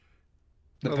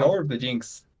The I love, power of the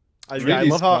Jinx, I really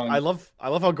love how strong. I love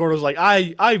how Gordo's like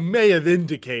I may have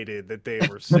indicated that they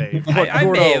were safe, but I may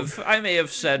Gordo,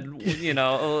 have said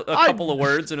a I couple of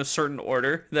words in a certain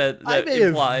order that I that may have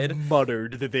implied.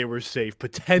 muttered that they were safe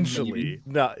Maybe. potentially.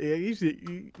 No,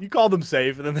 you called them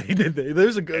safe, and then they did.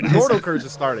 There's the Gordo curse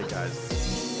is starting, guys.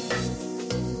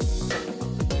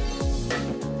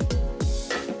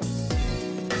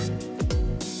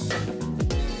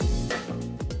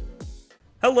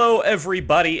 Hello,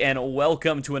 everybody, and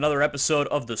welcome to another episode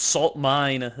of the Salt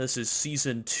Mine. This is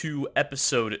season 2,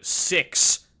 episode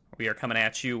 6. We are coming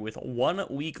at you with 1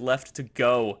 week left to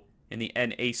go in the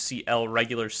NACL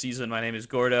regular season. My name is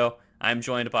Gordo. I'm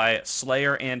joined by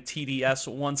Slayer and TDS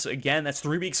once again. That's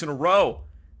 3 weeks in a row.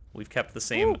 We've kept the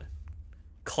same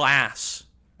class,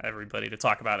 everybody, to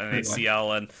talk about Pretty much.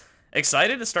 NACL, and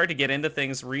excited to start to get into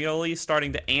things, really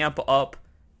starting to amp up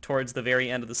towards the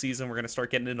very end of the season. We're going to start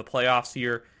getting into playoffs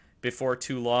here before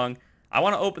too long. I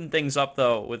want to open things up,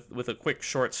 though, with a quick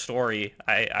short story.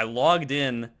 I logged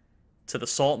in to the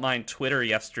Salt Mine Twitter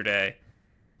yesterday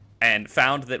and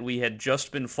found that we had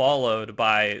just been followed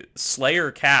by Slayer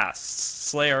Casts.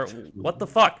 Slayer, what the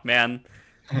fuck, man?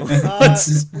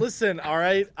 Listen, all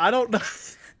right. I don't know.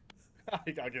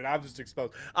 Again, I'm just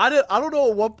exposed. I don't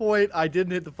know at what point I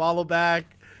didn't hit the follow back.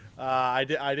 I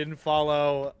didn't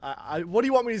follow. What do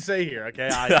you want me to say here? Okay,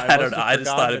 I don't must know. have I just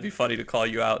thought it'd forgotten. be funny to call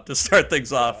you out to start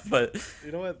things off, but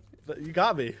You know what? You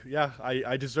got me. Yeah,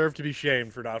 I deserve to be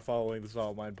shamed for not following the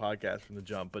Salt Mine podcast from the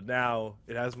jump, but now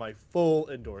it has my full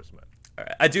endorsement.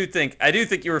 I do think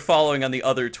you were following on the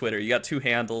other Twitter. You got 2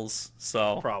 handles,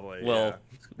 so Probably, we'll yeah.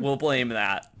 we'll blame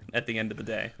that at the end of the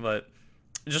day. But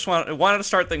just wanted to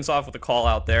start things off with a call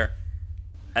out there,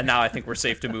 and now I think we're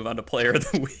safe to move on to player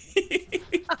of the week.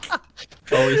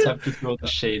 Always have to throw the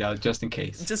shade out just in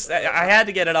case. Just I had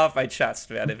to get it off my chest,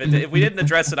 man. If we didn't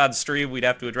address it on stream, we'd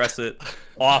have to address it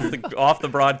off the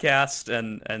broadcast,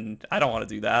 and I don't want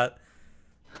to do that.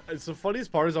 It's the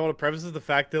funniest part is I want to preface is the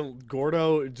fact that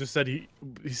Gordo just said he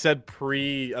said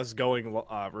pre us going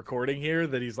recording here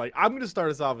that he's like, I'm gonna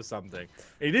start us off with something. And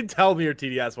he didn't tell me or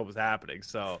TDS what was happening,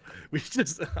 so we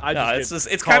just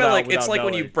It's kind of like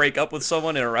when you break up with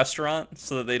someone in a restaurant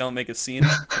so that they don't make a scene. We're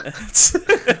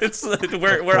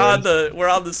on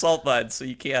the salt mine, so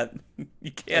you can't do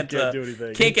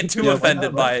anything. can't get too Yeah,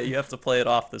 offended why not? by it. You have to play it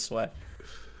off this way.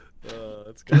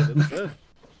 That's good. That's good.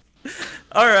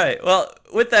 All right. Well,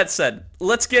 with that said,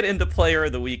 let's get into player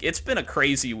of the week. It's been a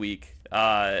crazy week.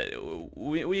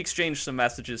 We exchanged some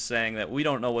messages saying that we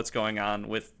don't know what's going on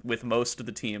with most of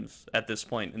the teams at this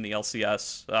point in the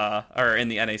LCS, or in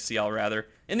the NACL rather,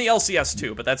 in the LCS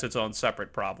too, but that's its own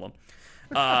separate problem.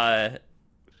 But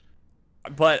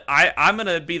I'm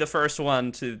gonna be the first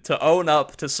one to own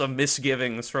up to some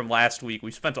misgivings from last week. We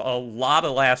spent a lot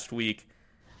of last week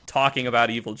talking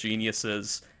about evil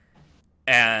geniuses.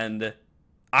 And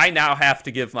I now have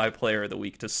to give my player of the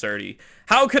week to S2E6.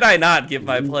 How could I not give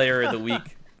my player of the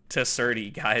week to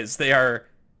S2E6, guys? They are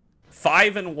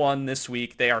 5-1 this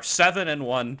week. They are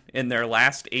 7-1 in their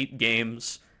last 8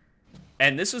 games.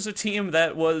 And this is a team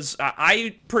that was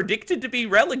I predicted to be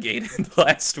relegated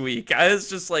last week. I was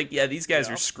just like, yeah, these guys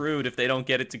are screwed if they don't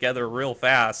get it together real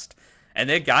fast. And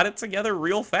they got it together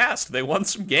real fast. They won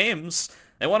some games.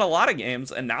 They won a lot of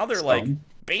games, and now they're like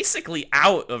basically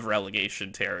out of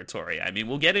relegation territory. I mean,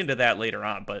 we'll get into that later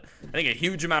on, but I think a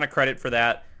huge amount of credit for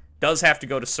that does have to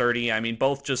go to S2E6. I mean,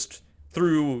 both just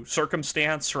through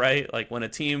circumstance, right? Like when a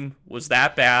team was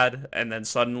that bad and then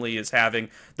suddenly is having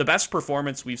the best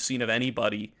performance we've seen of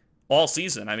anybody all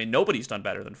season. I mean, nobody's done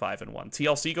better than 5-1.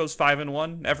 TLC goes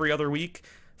 5-1 every other week.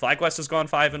 FlyQuest has gone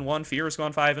 5-1. Fear has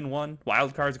gone 5-1.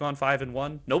 Wildcard's gone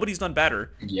 5-1. Nobody's done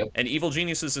better. Yep. And Evil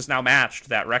Geniuses has now matched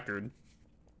that record.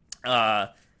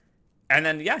 And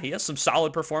then, yeah, he has some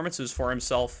solid performances for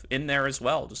himself in there as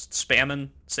well. Just spamming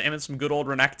some good old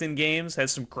Renekton games.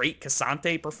 Has some great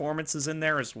Cassante performances in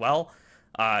there as well.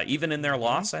 Even in their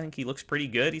loss, I think he looks pretty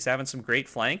good. He's having some great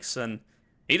flanks, and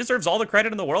he deserves all the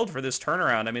credit in the world for this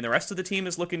turnaround. I mean, the rest of the team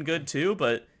is looking good too,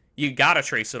 but you gotta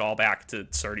trace it all back to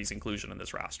S2E6's inclusion in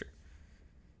this roster.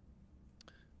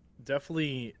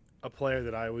 Definitely a player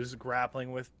that I was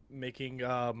grappling with making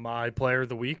my player of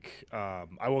the week.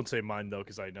 I won't say mine though,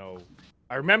 because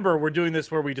I remember we're doing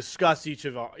this where we discuss each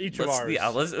of ours. Yeah,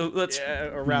 let's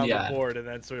Around the board, and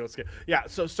then so let's get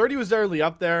So S2E6 was early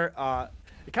up there.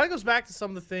 It kind of goes back to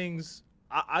some of the things.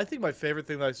 I think my favorite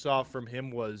thing that I saw from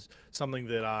him was something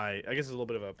that I guess is a little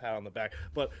bit of a pat on the back,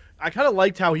 but I kind of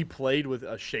liked how he played with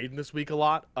Shaden this week a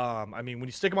lot. I mean, when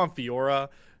you stick him on Fiora,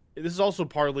 this is also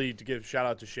partly to give shout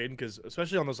out to Shaden, because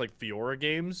especially on those like Fiora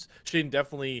games, Shaden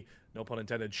definitely, no pun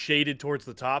intended, shaded towards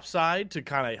the top side to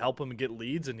kind of help him get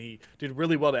leads, and he did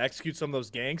really well to execute some of those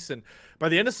ganks. And by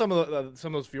the end of some of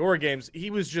those Fiora games, he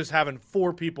was just having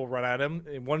 4 people run at him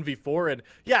in 1v4, and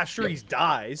yeah, sure, he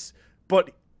dies,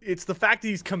 but it's the fact that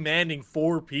he's commanding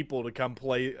 4 people to come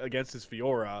play against his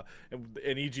Fiora,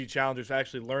 and EG challengers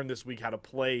actually learned this week how to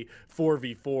play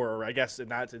 4v4, or I guess in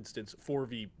that instance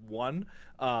 4v1,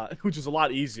 which is a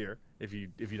lot easier if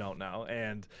you don't know.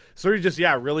 And so he just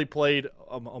really played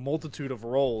a multitude of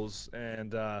roles,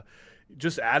 and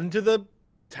just adding to the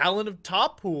talent of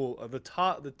top pool of the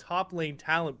top lane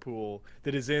talent pool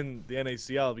that is in the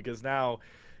NACL. Because now,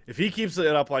 if he keeps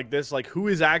it up like this, like who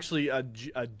is actually a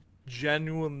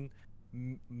genuine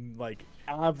like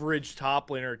average top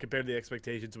laner compared to the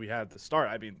expectations we had at the start?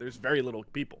 I mean, there's very little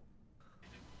people.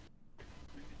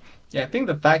 Yeah, I think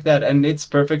the fact that, and it's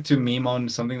perfect to meme on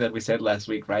something that we said last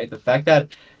week, right? The fact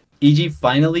that EG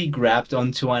finally grabbed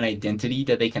onto an identity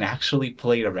that they can actually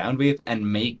play around with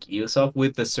and make use of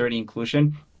with the CERTI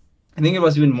inclusion. I think it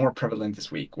was even more prevalent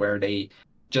this week, where they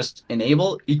just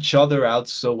enable each other out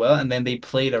so well, and then they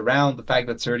played around the fact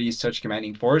that CERTI is such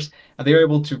commanding force, and they were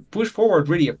able to push forward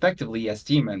really effectively as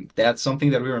team, and that's something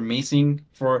that we were missing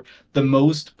for the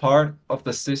most part of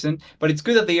the season. But it's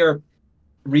good that they are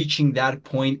reaching that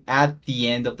point at the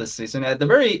end of the season. At the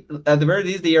very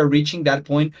least, they are reaching that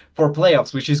point for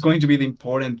playoffs, which is going to be the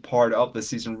important part of the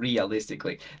season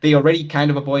realistically. They already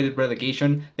kind of avoided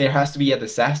relegation. There has to be a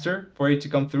disaster for it to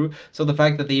come through. So the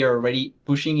fact that they are already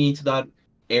pushing into that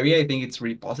area, I think it's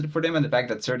really positive for them. And the fact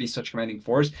that CERTI is such a commanding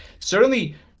force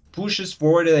certainly pushes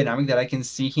forward a dynamic that I can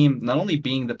see him not only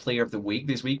being the player of the week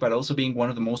this week, but also being one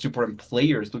of the most important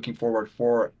players looking forward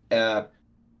for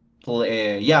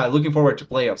looking forward to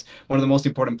playoffs. One of the most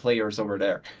important players over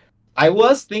there. I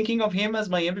was thinking of him as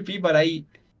my MVP, but I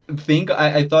think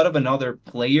I thought of another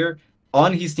player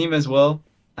on his team as well,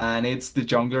 and it's the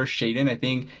jungler Shaden. I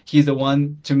think he's the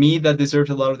one, to me, that deserves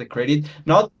a lot of the credit.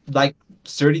 Not like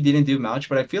CERTI didn't do much,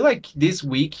 but I feel like this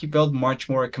week he felt much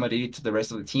more accommodated to the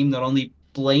rest of the team, not only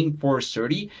playing for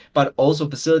CERTI, but also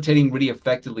facilitating really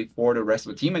effectively for the rest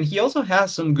of the team. And he also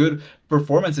has some good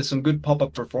performances, some good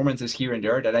pop-up performances here and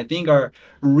there that I think are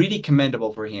really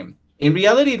commendable for him. In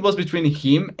reality, it was between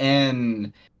him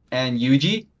and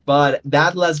Yuji, but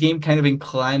that last game kind of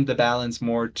inclined the balance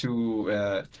more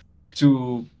to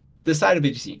the side of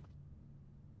BGC.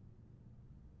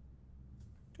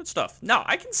 Good stuff. No,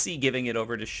 I can see giving it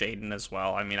over to Shaden as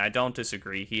well. I mean, I don't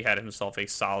disagree. He had himself a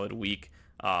solid week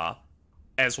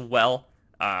as well.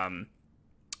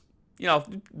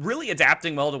 Really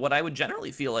adapting well to what I would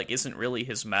generally feel like isn't really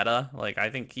his meta. Like, I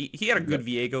think he had a good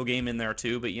Viego game in there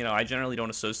too, but, I generally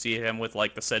don't associate him with,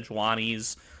 like, the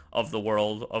Sejuanis of the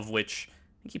world, of which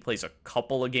I think he plays a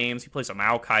couple of games. He plays a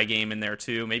Maokai game in there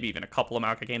too, maybe even a couple of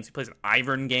Maokai games. He plays an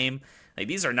Ivern game. Like,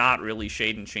 these are not really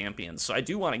Shaden champions, so I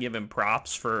do want to give him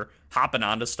props for hopping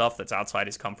onto stuff that's outside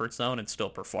his comfort zone and still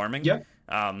performing. Yeah.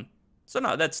 So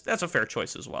no, that's a fair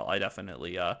choice as well. I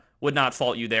definitely would not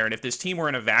fault you there. And if this team were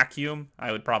in a vacuum,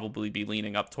 I would probably be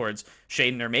leaning up towards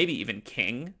Shaden, or maybe even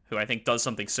King, who I think does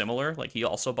something similar. Like, he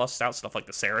also busts out stuff like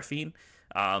the Seraphine,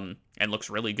 and looks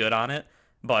really good on it.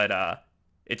 But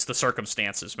it's the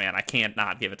circumstances, man. I can't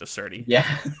not give it to CERTI.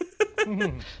 Yeah.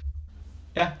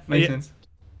 Yeah, makes sense.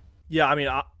 Yeah, I mean,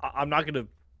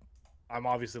 I'm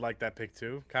obviously like that pick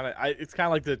too. It's kind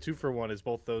of like the 2-for-1 is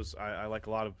both those. I like a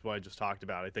lot of what I just talked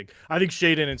about. I think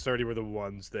Shaden and CERTI were the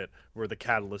ones that were the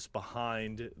catalyst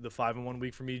behind the 5-1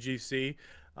 week from EGC.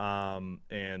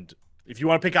 And if you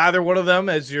want to pick either one of them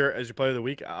as your player of the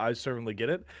week, I certainly get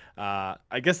it.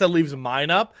 I guess that leaves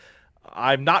mine up.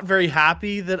 I'm not very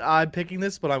happy that I'm picking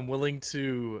this, but I'm willing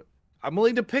to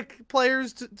pick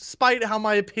players despite how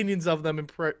my opinions of them in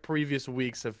previous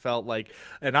weeks have felt like.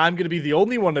 And I'm going to be the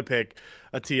only one to pick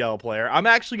a TL player. I'm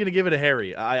actually going to give it a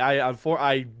Harry.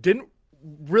 I didn't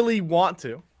really want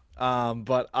to,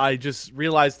 but I just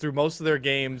realized through most of their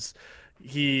games,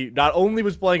 he not only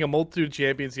was playing a multitude of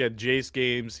champions, he had Jace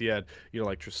games, he had,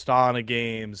 like Tristana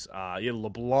games, he had a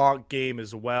LeBlanc game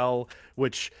as well,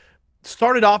 which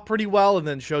started off pretty well, and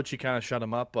then Shochi kind of shut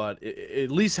him up, but it at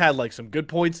least had like some good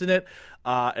points in it.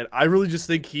 And I really just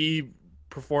think he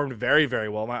performed very, very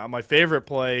well. My favorite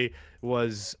play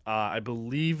was I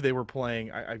believe they were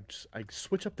playing. I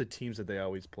switch up the teams that they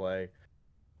always play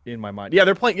in my mind. Yeah,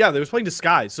 they were playing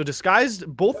Disguise. So Disguise,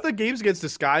 both the games against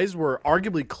Disguise were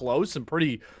arguably close and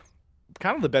pretty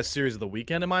kind of the best series of the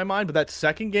weekend in my mind. But that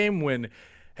second game when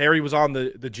Harry was on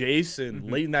the Jace, and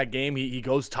Mhm. late in that game, he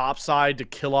goes topside to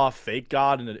kill off Fake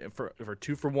God and for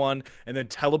 2-for-1, and then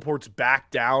teleports back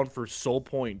down for Soul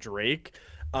Point Drake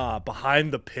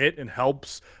behind the pit and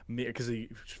helps me because he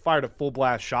fired a full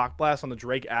blast shock blast on the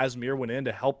Drake as Mir went in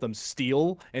to help them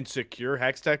steal and secure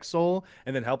Hextech Soul,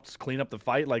 and then helped clean up the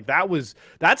fight. Like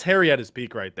that's Harry at his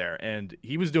peak right there, and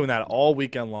he was doing that all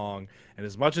weekend long. And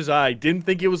as much as I didn't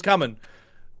think it was coming,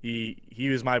 he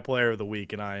was my player of the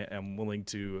week, and I am willing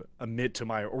to admit to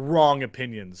my wrong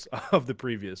opinions of the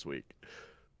previous week.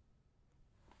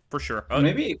 For sure. And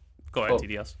maybe, Go ahead, oh,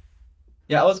 TDS.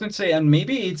 yeah, I was going to say, and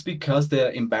maybe it's because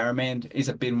the environment is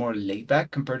a bit more laid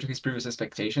back compared to his previous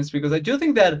expectations, because I do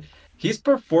think that his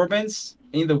performance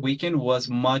in the weekend was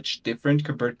much different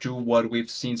compared to what we've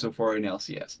seen so far in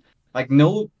LCS. Like,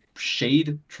 no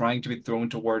shade trying to be thrown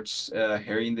towards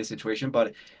Harry in this situation,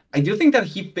 but I do think that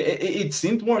it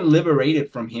seemed more liberated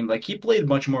from him. Like, he played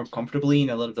much more comfortably in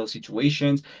a lot of those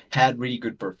situations, had really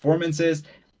good performances.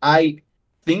 I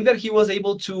think that he was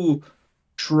able to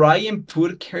try and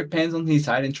put carry pens on his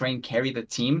side and try and carry the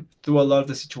team through a lot of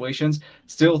the situations.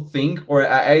 Still think, or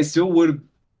I still would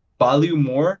value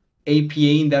more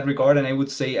APA in that regard, and I would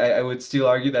say I would still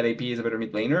argue that APA is a better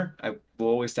mid laner. I will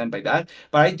always stand by that.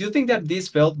 But I do think that this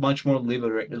felt much more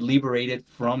liberated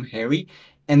from Harry,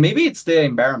 and maybe it's the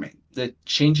environment, the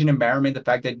change in environment, the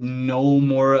fact that no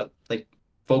more like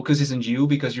focus is on you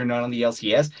because you're not on the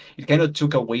LCS. It kind of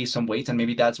took away some weight, and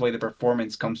maybe that's why the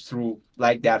performance comes through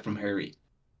like that from Harry.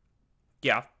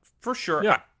 Yeah, for sure.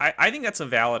 Yeah, I think that's a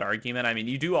valid argument. I mean,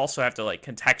 you do also have to like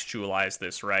contextualize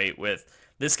this, right? With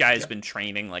this guy's Yeah. been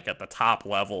training like at the top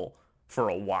level for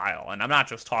a while. And I'm not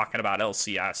just talking about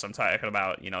LCS. I'm talking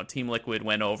about, Team Liquid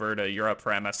went over to Europe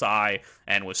for MSI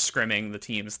and was scrimming the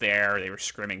teams there. They were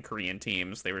scrimming Korean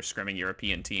teams. They were scrimming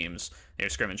European teams. They were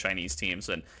scrimming Chinese teams.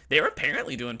 And they were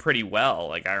apparently doing pretty well.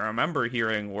 Like, I remember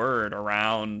hearing word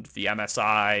around the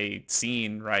MSI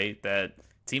scene, right, that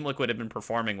Team Liquid had been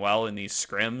performing well in these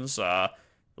scrims. A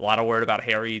lot of word about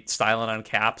Harry styling on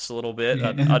caps a little bit,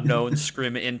 an unknown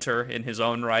scrim inter in his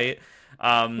own right.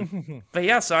 But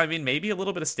yeah, so I mean, maybe a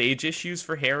little bit of stage issues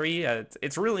for Harry.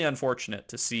 It's really unfortunate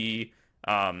to see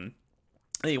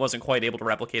he wasn't quite able to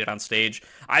replicate it on stage.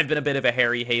 I've been a bit of a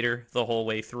Harry hater the whole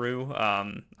way through.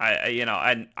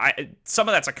 I some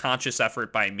of that's a conscious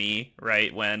effort by me,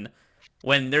 right? When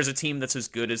there's a team that's as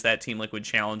good as that Team Liquid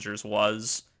Challengers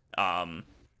was.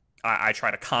 I try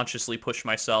to consciously push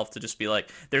myself to just be like,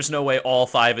 there's no way all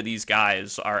 5 of these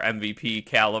guys are MVP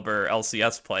caliber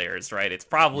LCS players, right? It's Yeah.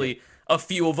 probably a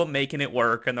few of them making it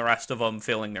work and the rest of them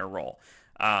filling their role.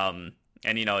 And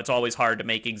it's always hard to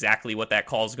make exactly what that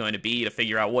call is going to be, to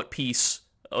figure out what piece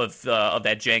of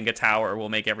that Jenga tower will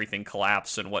make everything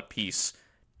collapse and what piece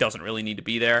doesn't really need to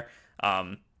be there.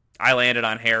 I landed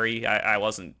on Harry. I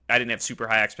didn't have super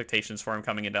high expectations for him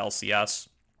coming into LCS.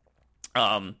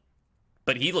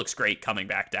 But he looks great coming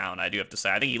back down, I do have to say.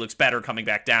 I think he looks better coming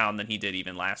back down than he did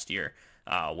even last year,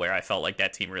 where I felt like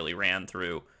that team really ran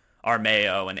through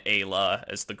Armeo and Ayla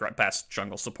as the best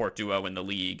jungle support duo in the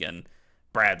league, and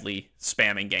Bradley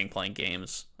spamming Gangplank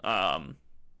games.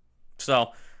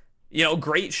 So,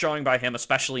 great showing by him,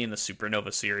 especially in the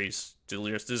Supernova series.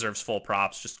 Deserves full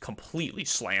props, just completely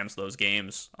slams those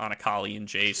games on Akali and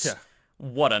Jace. yeah.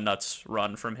 What a nuts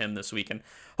run from him this week. And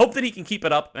hope that he can keep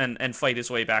it up and fight his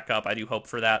way back up. I do hope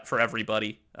for that for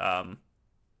everybody. But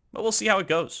we'll see how it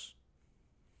goes.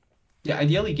 Yeah,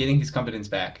 ideally getting his confidence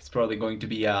back is probably going to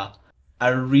be a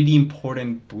really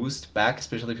important boost back,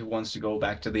 especially if he wants to go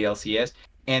back to the LCS.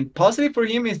 And positive for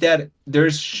him is that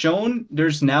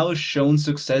there's now shown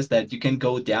success that you can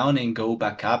go down and go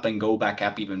back up and go back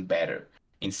up even better.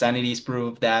 Insanity's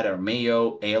proof of that, or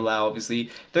Mayo, Ayla, obviously.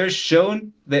 There's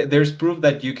proof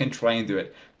that you can try and do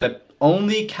it. The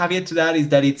only caveat to that is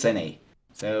that it's an A.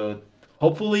 So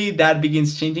hopefully that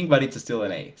begins changing, but it's still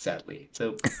an A, sadly.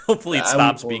 So Hopefully it I would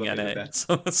stops hold being a bit of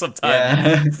NA that. sometime,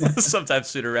 Yeah. sometime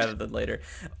sooner rather than later.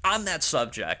 On that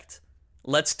subject,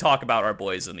 let's talk about our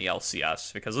boys in the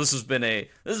LCS, because this has been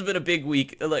a big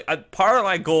week. Like, part of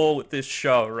my goal with this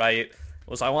show, right,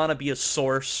 was I want to be a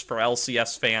source for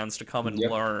LCS fans to come and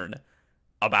Yep. learn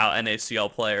about NACL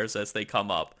players as they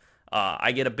come up.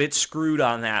 I get a bit screwed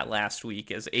on that last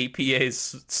week as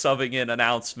APA's subbing in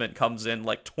announcement comes in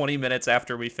like 20 minutes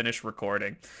after we finish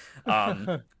recording.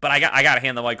 But I got to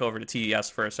hand the mic over to TDS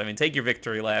first. I mean, take your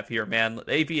victory lap here, man.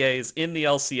 APA is in the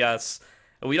LCS.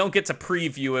 We don't get to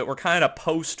preview it. We're kind of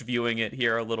post-viewing it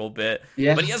here a little bit.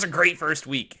 Yeah. But he has a great first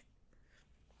week.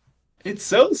 It's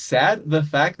so sad, the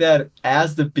fact that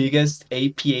as the biggest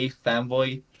APA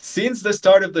fanboy since the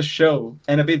start of the show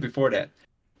and a bit before that,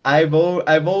 I've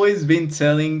always been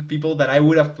telling people that I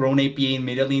would have thrown APA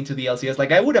immediately into the LCS.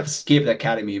 Like I would have skipped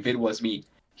Academy if it was me.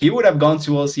 He would have gone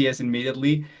to LCS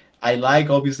immediately. I like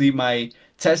obviously my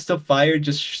test of fire,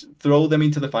 just throw them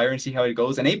into the fire and see how it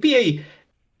goes. And APA,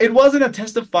 it wasn't a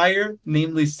test of fire,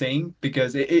 namely saying,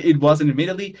 because it wasn't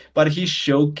immediately, but he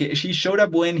showed up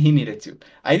when he needed to.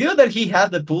 I knew that he had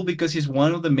the pull because he's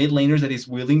one of the mid laners that is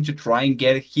willing to try and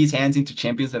get his hands into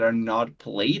champions that are not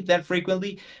played that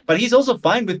frequently, but he's also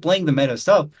fine with playing the meta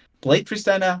stuff. Played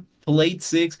Tristana, played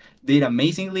Six, did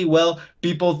amazingly well.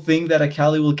 People think that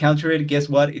Akali will counter it. Guess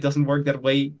what? It doesn't work that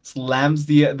way. Slams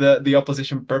the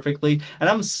opposition perfectly. And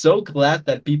I'm so glad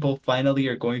that people finally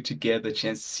are going to get the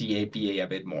chance to see APA a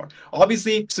bit more.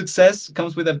 Obviously, success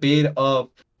comes with a bit of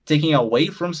taking away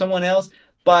from someone else.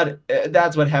 But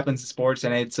that's what happens in sports,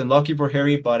 and it's unlucky for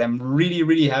Harry. But I'm really,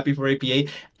 really happy for APA.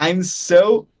 I'm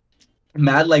so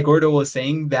mad, like Gordo was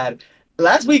saying, that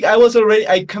last week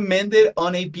I commented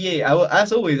on APA.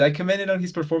 As always, I commented on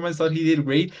his performance, thought he did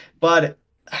great, but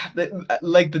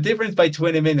like the difference by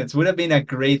 20 minutes would have been a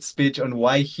great speech on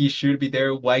why he should be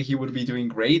there, why he would be doing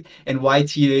great, and why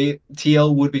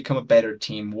TL would become a better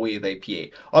team with APA.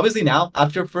 Obviously, now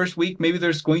after first week, maybe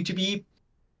there's going to be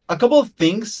a couple of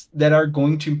things that are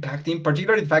going to impact him,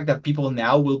 particularly the fact that people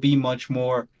now will be much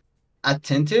more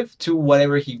attentive to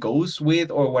whatever he goes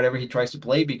with or whatever he tries to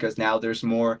play, because now there's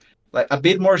more, like a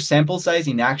bit more sample size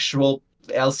in actual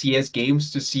LCS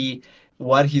games to see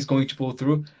what he's going to pull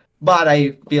through. But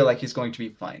I feel like he's going to be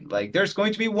fine. Like there's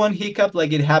going to be one hiccup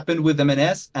like it happened with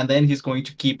MNS, and then he's going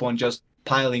to keep on just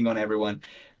piling on everyone.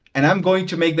 And I'm going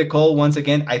to make the call once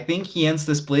again. I think he ends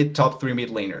the split top 3 mid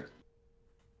laner.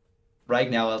 Right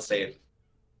now, I'll say it.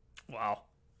 Wow.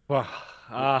 Well,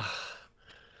 I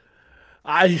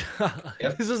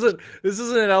Yep. this isn't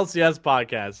an LCS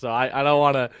podcast, so I don't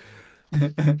want to.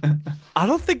 I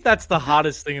don't think that's the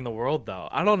hottest thing in the world, though.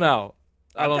 I don't know.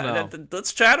 I don't know.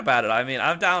 Let's chat about it. I mean,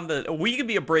 I'm down to. We can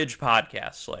be a bridge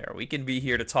podcast, Slayer. We can be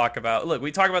here to talk about. Look,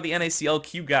 we talk about the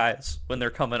NACLQ guys when they're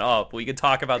coming up. We can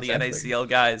talk about the NACL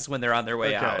guys when they're on their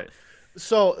way out.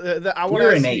 So I want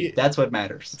We're to an see. 8. That's what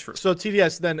matters. True. So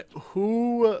TDS, then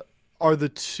who are the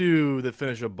two that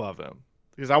finish above him?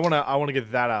 Because I want to get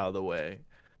that out of the way.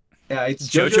 Yeah, it's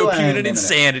JoJo Pune and Nana.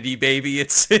 Insanity, baby.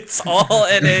 It's all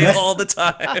NA all the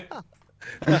time.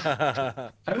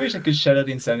 I wish I could shout out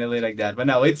Insanity like that, but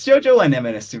no, it's JoJo and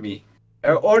MNS to me.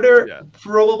 Our order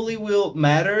probably will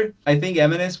matter. I think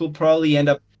MNS will probably end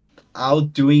up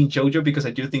outdoing JoJo because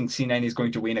I do think C9 is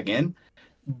going to win again.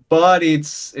 But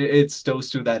it's those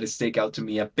two that stick out to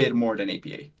me a bit more than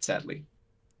APA, sadly.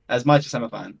 As much as I'm a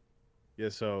fan. Yeah,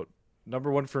 so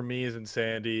number one for me is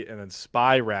Insanity, and then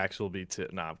Spyrax will be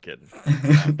no, I'm kidding.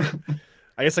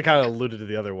 I guess I kind of alluded to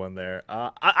the other one there.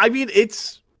 I mean,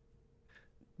 it's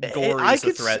Gory's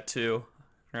a threat too,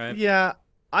 right? Yeah,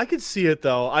 I could see it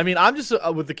though. I mean, I'm just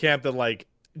with the camp that like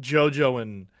JoJo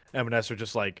and M&S are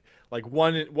just like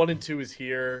one and two is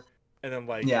here, and then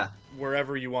like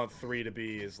wherever you want 3 to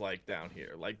be is like down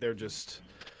here. Like they're just.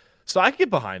 So I can get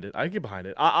behind it.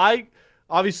 I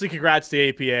obviously congrats to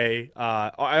APA.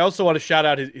 I also want to shout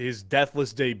out his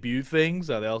Deathless debut things.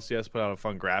 The LCS put out a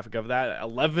fun graphic of that.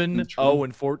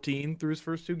 11-0-14 through his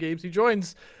first 2 games. He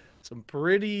joins some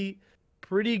pretty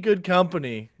good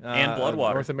company. And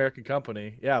Bloodwater. North American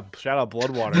company. Yeah, shout out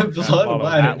Bloodwater.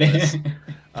 Bloodwater.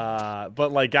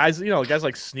 But like guys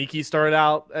like Sneaky started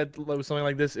out at something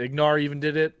like this. Ignar even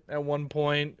did it at one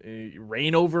point.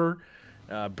 Rainover.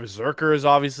 Berserker is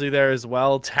obviously there as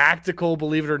well. Tactical,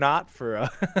 believe it or not, for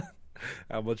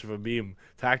how much of a meme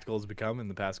Tactical has become in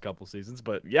the past couple seasons.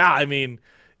 But yeah, I mean,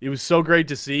 it was so great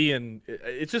to see, and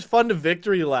it's just fun to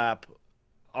victory lap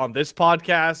on this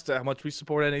podcast, how much we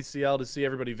support NACL, to see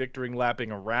everybody victory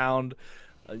lapping around,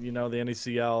 the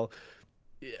NACL.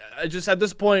 I just, at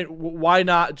this point, why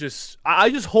not just... I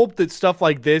just hope that stuff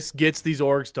like this gets these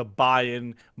orgs to buy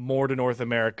in more to North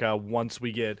America once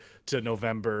we get to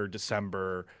November,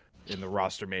 December, and the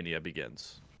roster mania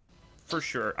begins. For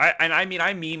sure. I mean,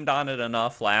 I memed on it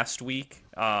enough last week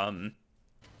that,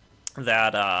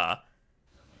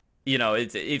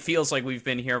 it feels like we've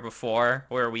been here before,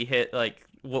 where we hit, like,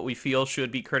 what we feel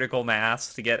should be critical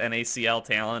mass to get NACL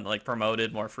talent like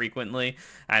promoted more frequently,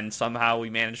 and somehow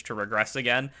we managed to regress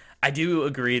again. I do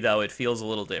agree, though, it feels a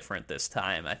little different this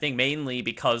time. I think mainly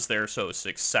because they're so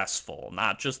successful,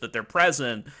 not just that they're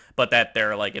present, but that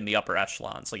they're like in the upper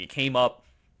echelons. Like it came up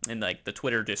in like the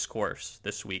Twitter discourse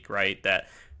this week, right? That,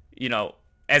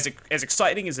 as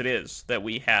exciting as it is that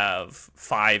we have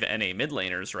 5 NA mid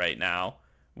laners right now,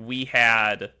 we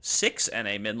had 6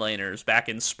 NA mid laners back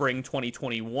in spring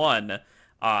 2021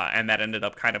 and that ended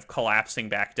up kind of collapsing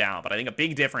back down. But I think a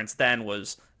big difference then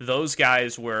was those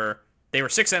guys they were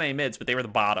 6 NA mids, but they were the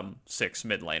bottom 6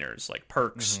 mid laners, like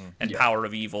Perks and Yeah. Power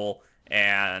of Evil,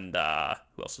 and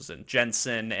who else was in?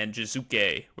 Jensen and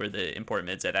Jizuke were the import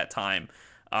mids at that time.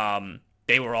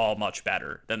 They were all much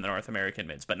better than the North American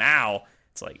mids. But now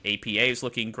it's like APA is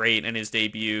looking great in his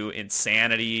debut.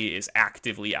 Insanity is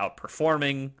actively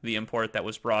outperforming the import that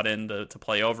was brought in to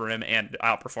play over him and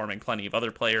outperforming plenty of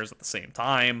other players at the same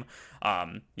time.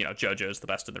 JoJo's the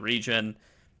best in the region.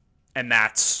 And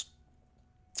that's,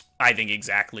 I think,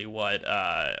 exactly what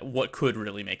could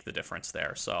really make the difference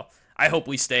there. So I hope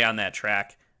we stay on that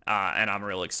track, and I'm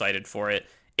real excited for it.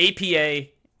 APA,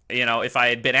 if I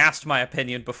had been asked my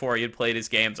opinion before he had played his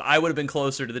games, I would have been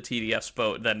closer to the TDS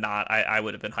boat than not. I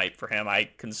would have been hyped for him. I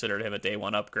considered him a day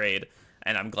one upgrade,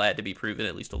 and I'm glad to be proven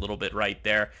at least a little bit right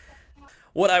there.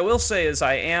 What I will say is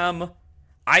I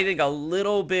think, a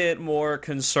little bit more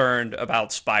concerned about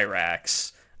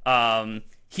Spyrax.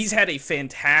 He's had a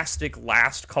fantastic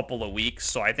last couple of weeks,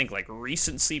 so I think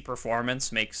recency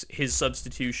performance makes his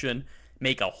substitution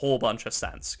make a whole bunch of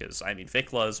sense. Because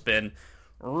Vikla has been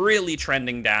really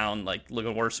trending down,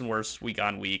 looking worse and worse week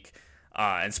on week.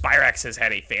 And Spyrax has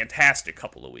had a fantastic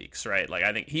couple of weeks, right?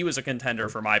 I think he was a contender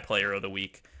for my player of the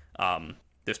week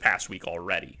this past week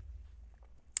already.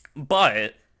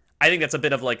 But I think that's a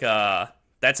bit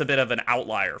of an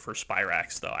outlier for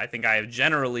Spyrax, though. I think I have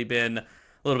generally been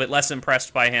a little bit less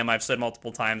impressed by him. I've said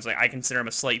multiple times, I consider him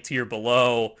a slight tier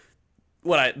below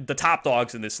the top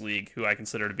dogs in this league, who I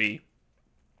consider to be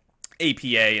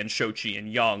APA and Shochi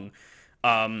and Young.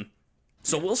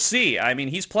 So we'll see.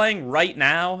 He's playing right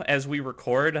now as we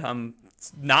record. I'm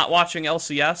not watching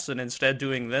LCS and instead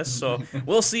doing this, so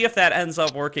we'll see if that ends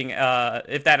up working,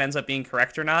 if that ends up being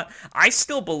correct or not. I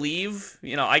still believe,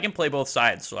 I can play both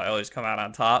sides, so I always come out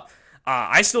on top.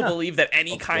 I still believe that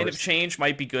any kind of change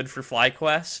might be good for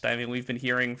FlyQuest. We've been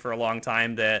hearing for a long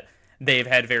time that they've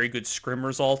had very good scrim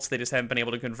results. They just haven't been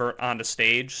able to convert onto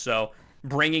stage, so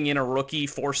bringing in a rookie,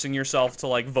 forcing yourself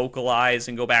to vocalize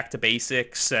and go back to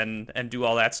basics and do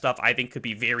all that stuff, I think could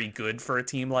be very good for a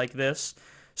team like this.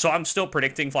 So I'm still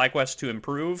predicting FlyQuest to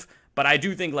improve, but I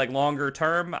do think longer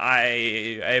term,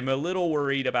 I am a little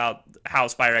worried about how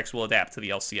Spyrax will adapt to the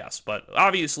LCS, but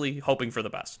obviously hoping for the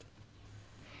best.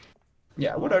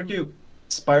 Yeah, I would argue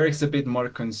Spyrax is a bit more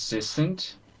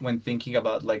consistent when thinking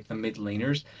about the mid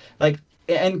laners.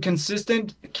 And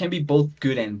consistent can be both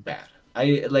good and bad.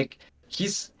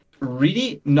 He's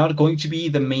really not going to be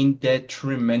the main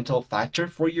detrimental factor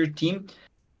for your team.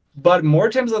 But more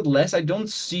times than less, I don't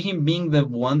see him being the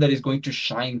one that is going to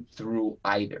shine through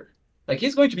either.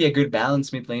 He's going to be a good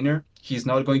balanced mid laner. He's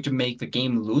not going to make the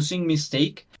game losing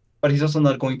mistake, but he's also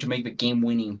not going to make the game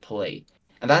winning play.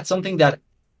 And that's something that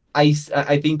I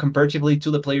think comparatively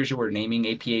to the players you were naming,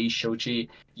 APA, Shochi,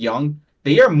 Young,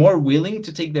 they are more willing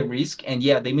to take the risk. And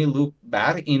yeah, they may look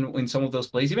bad in some of those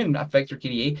plays, even affect their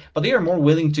KDA, but they are more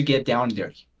willing to get down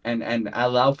there and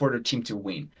allow for their team to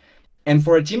win. And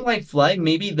for a team like Fly,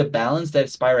 maybe the balance that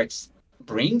Spyrax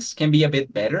brings can be a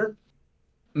bit better,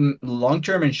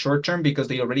 long-term and short-term, because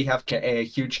they already have a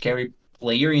huge carry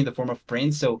player in the form of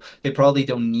Prince, so they probably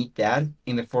don't need that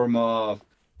in the form of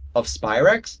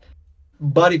Spyrax.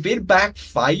 But if it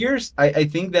backfires, I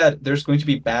think that there's going to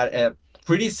be bad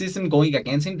criticism going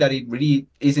against him, that it really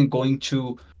isn't going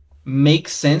to make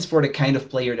sense for the kind of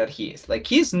player that he is.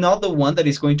 He's not the one that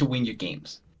is going to win you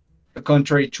games,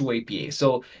 contrary to APA.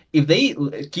 So if they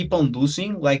keep on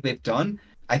losing like they've done,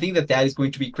 I think that is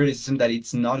going to be criticism, that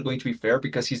it's not going to be fair,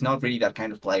 because he's not really that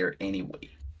kind of player anyway.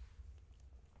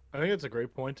 I think that's a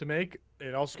great point to make.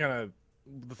 It also kind of,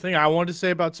 the thing I wanted to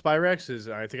say about Spyrax is,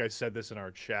 I think I said this in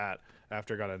our chat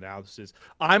after it got announced, is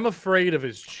I'm afraid of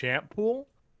his champ pool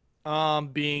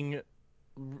being,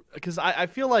 because I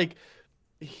feel like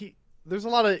there's a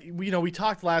lot of, we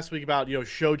talked last week about,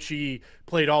 Shochi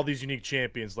played all these unique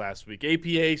champions last week.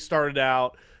 APA started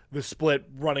out the split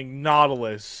running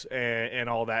Nautilus and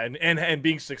all that, and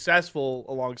being successful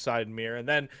alongside Mir, and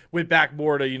then went back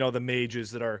more to, the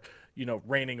mages that are,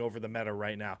 reigning over the meta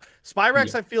right now.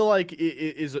 Spyrax, yeah. I feel like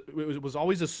it was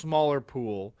always a smaller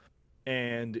pool,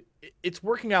 and it's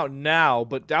working out now,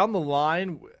 but down the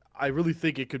line, I really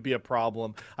think it could be a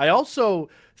problem. I also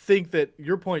think that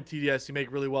your point, TDS, you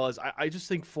make really well, is I just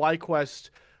think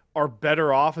FlyQuest are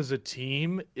better off as a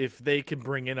team if they can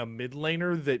bring in a mid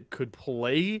laner that could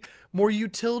play more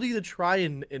utility to try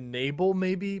and enable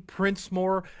maybe Prince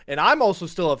more. And I'm also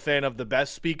still a fan of the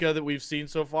best Spica that we've seen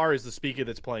so far is the Spica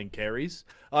that's playing carries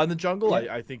in the jungle.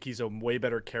 Yeah. I think he's a way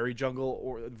better carry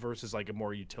jungle versus a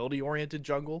more utility-oriented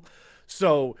jungle.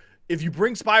 So if you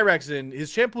bring Spyrex in,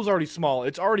 his champ pool's already small.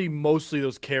 It's already mostly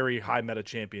those carry high meta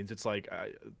champions. It's like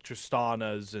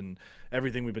Tristanas and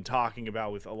everything we've been talking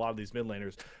about with a lot of these mid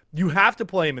laners. You have to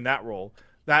play him in that role.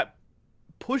 That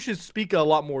pushes Spica a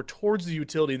lot more towards the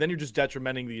utility. Then you're just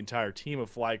detrimenting the entire team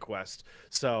of FlyQuest.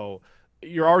 So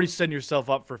you're already setting yourself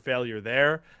up for failure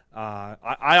there.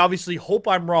 I obviously hope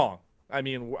I'm wrong. I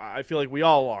mean, I feel like we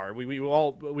all are. We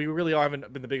really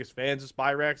haven't been the biggest fans of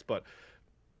Spyrex, but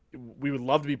we would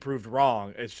love to be proved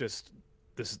wrong. It's just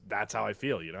that's how I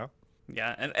feel, you know?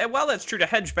 Yeah, and while that's true, to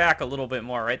hedge back a little bit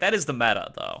more, right? That is the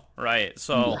meta, though, right?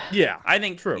 So yeah, I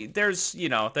think true. there's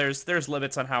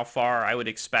limits on how far I would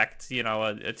expect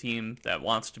a team that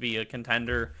wants to be a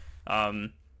contender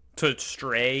to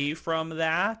stray from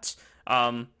that.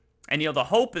 And the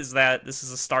hope is that this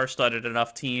is a star-studded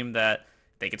enough team that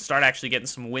they can start actually getting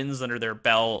some wins under their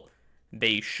belt.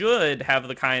 They should have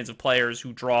the kinds of players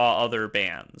who draw other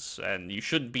bans, and you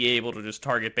shouldn't be able to just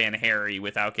target ban Harry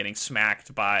without getting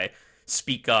smacked by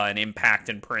Spica and Impact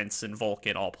and Prince and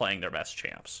Vulcan all playing their best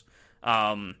champs.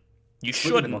 You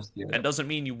shouldn't. That doesn't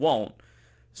mean you won't.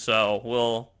 So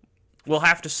we'll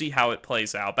have to see how it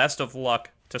plays out. Best of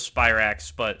luck to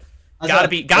Spyrax, but gotta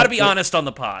be honest on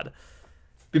the pod.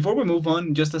 Before we move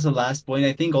on, just as a last point,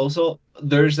 I think also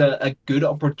there's a good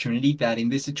opportunity that in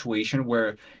this situation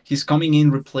where he's coming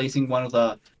in replacing one of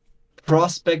the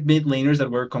prospect mid laners that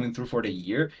were coming through for the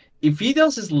year, if he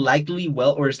does slightly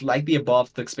well or slightly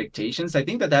above the expectations, I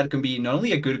think that can be not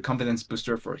only a good confidence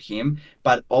booster for him,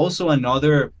 but also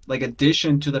another like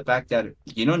addition to the fact that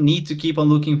you don't need to keep on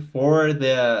looking for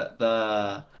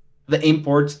the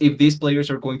imports if these players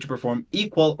are going to perform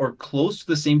equal or close to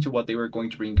the same to what they were going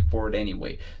to bring forward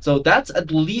anyway. So that's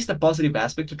at least a positive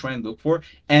aspect to try and look for.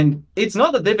 And it's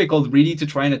not that difficult really to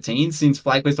try and attain since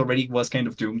FlyQuest already was kind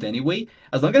of doomed anyway.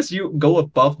 As long as you go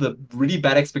above the really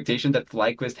bad expectation that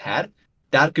FlyQuest had,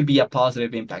 that could be a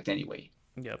positive impact anyway.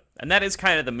 Yep. And that is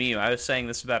kind of the meme. I was saying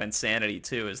this about Insanity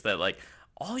too, is that like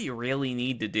all you really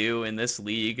need to do in this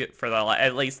league for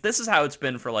at least this is how it's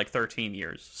been for like 13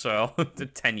 years, so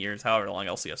 10 years, however long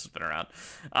LCS has been around,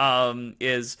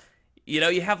 is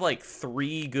you have like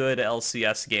 3 good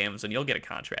LCS games and you'll get a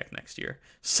contract next year.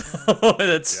 So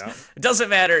it doesn't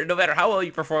matter, no matter how well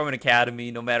you perform in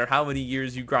Academy, no matter how many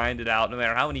years you grind it out, no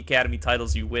matter how many Academy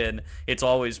titles you win, it's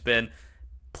always been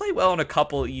play well in a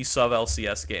couple sub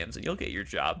LCS games and you'll get your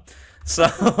job. So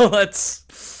let's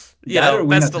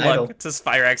best of luck to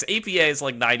Spyrax. APA is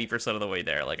like 90% of the way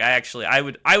there. Like I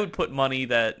would put money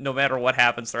that no matter what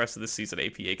happens the rest of the season,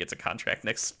 APA gets a contract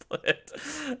next split.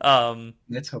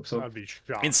 Let's hope so. I'd be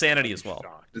shocked. Insanity as well.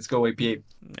 Let's go APA. Yeah.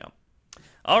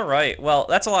 All right. Well,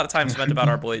 that's a lot of time spent about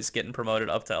our boys getting promoted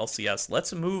up to LCS.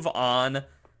 Let's move on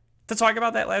to talk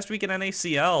about that last week in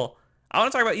NACL. I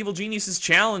want to talk about Evil Genius's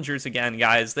challengers again,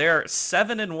 guys. They're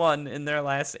 7-1 in their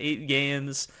last 8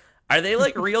 games. Are they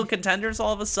like real contenders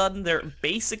all of a sudden? They're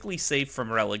basically safe from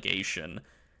relegation.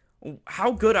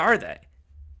 How good are they?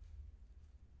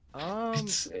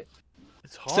 It's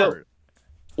hard. So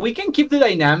we can keep the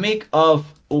dynamic of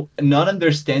not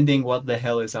understanding what the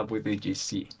hell is up with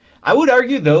AGC. I would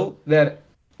argue though that,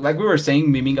 like we were saying,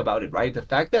 memeing about it, right? The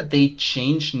fact that they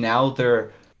changed now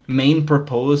their main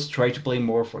purpose, try to play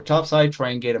more for topside,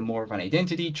 try and get a more of an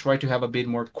identity, try to have a bit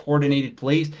more coordinated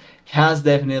plays, has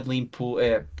definitely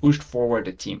pushed forward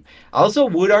the team. I also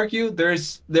would argue there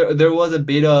was a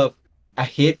bit of a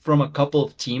hit from a couple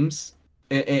of teams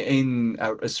in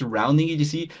surrounding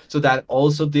EGC, so that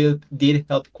also did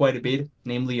help quite a bit,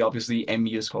 namely obviously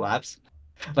MU's collapse.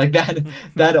 Like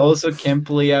that also can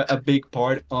play a big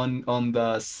part on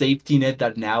the safety net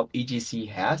that now EGC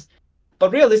has.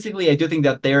 But realistically, I do think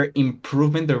that their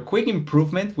quick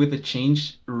improvement with the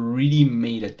change really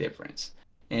made a difference.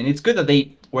 And it's good that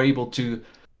they were able to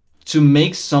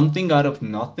make something out of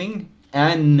nothing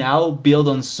and now build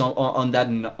on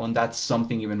that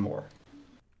something even more.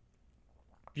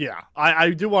 Yeah,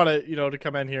 I do want to to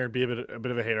come in here and be a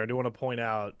bit of a hater. I do want to point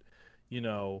out,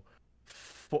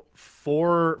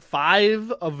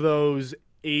 5 of those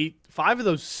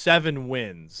 7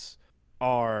 wins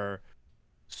are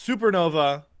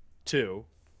Supernova 2,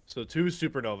 so 2 is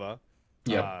Supernova.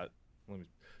 Yeah.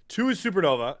 2 is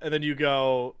Supernova, and then you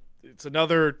go. It's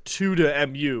another 2 to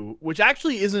MU, which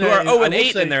actually isn't. Who are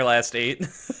 0-8 in their last 8.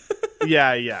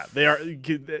 yeah, they are.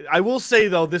 I will say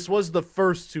though, this was the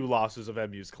first 2 losses of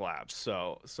MU's collapse.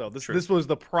 So this was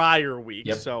the prior week.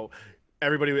 Yep. So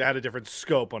everybody had a different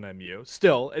scope on MU.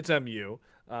 Still, it's MU.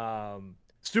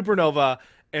 Supernova.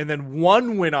 And then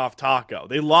 1 win off Taco.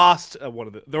 They lost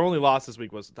their only loss this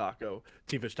week was to Taco,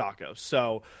 Team Fish Taco.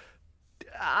 So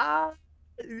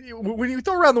when you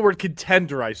throw around the word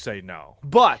contender, I say no.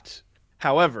 But,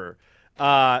 however,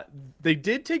 they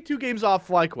did take 2 games off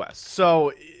FlyQuest,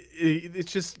 so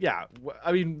it's just yeah.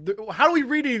 I mean, how do we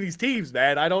read any of these teams,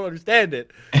 man? I don't understand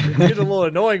it. It's getting a little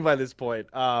annoying by this point.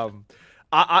 I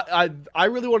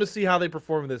really want to see how they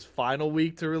perform in this final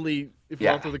week to really, if we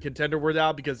don't throw the contender word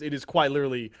out, because it is quite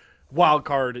literally wild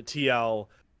card TL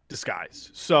disguise.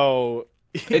 So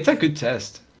it's a good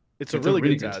test. It's a really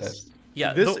good test.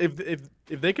 Yeah,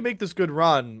 if they can make this good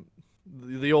run,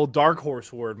 the old dark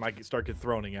horse word might start get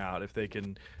thrown out if they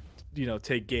can,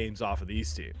 take games off of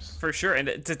these teams. For sure,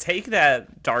 and to take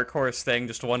that dark horse thing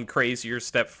just one crazier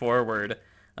step forward,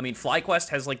 I mean, FlyQuest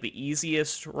has like the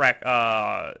easiest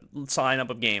sign up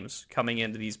of games coming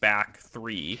into these back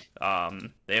 3.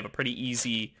 They have a pretty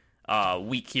easy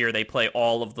week here. They play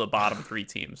all of the bottom 3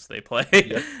 teams. They play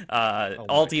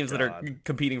all teams that are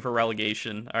competing for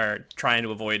relegation or trying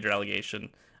to avoid relegation.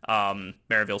 Maryville,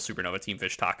 Supernova, Team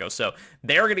Fish, Taco. So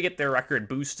they're going to get their record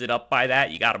boosted up by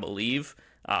that, you got to believe,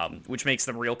 which makes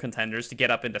them real contenders to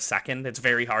get up into second. It's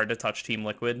very hard to touch Team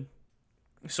Liquid.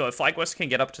 So if FlyQuest can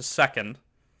get up to second,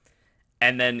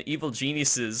 and then Evil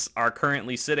Geniuses are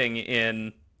currently sitting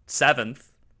in 7th,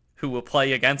 who will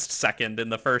play against second in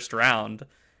the first round,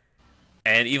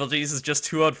 and Evil Geniuses just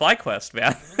 2-0'd FlyQuest,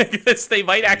 man. Because they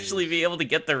might actually be able to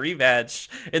get the rematch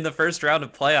in the first round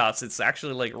of playoffs. It's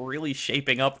actually like really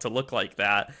shaping up to look like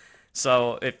that.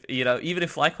 So if even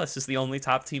if FlyQuest is the only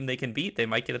top team they can beat, they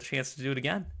might get a chance to do it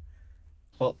again.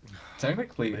 Well,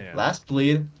 technically, last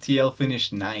Bleed, TL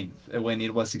finished 9th when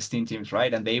it was 16 teams,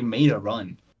 right? And they made a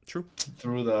run. True.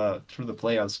 Through the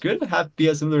playoffs. Could be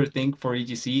a similar thing for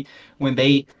EGC when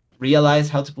they realize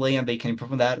how to play and they can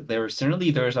improve on that. There's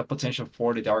a potential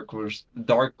for the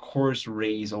dark horse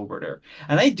race over there.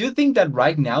 And I do think that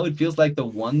right now it feels like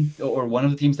one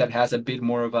of the teams that has a bit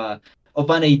more of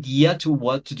an idea to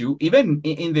what to do. Even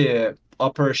in the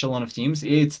upper echelon of teams,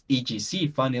 it's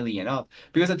EGC, funnily enough,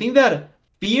 because I think that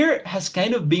Fear has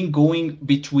kind of been going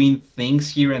between things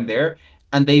here and there,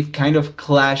 and they've kind of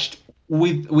clashed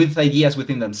with ideas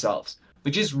within themselves,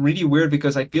 which is really weird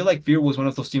because I feel like Fear was one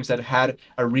of those teams that had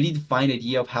a really defined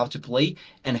idea of how to play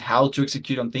and how to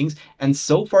execute on things, and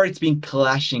so far it's been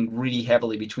clashing really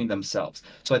heavily between themselves.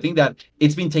 So I think that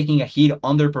it's been taking a hit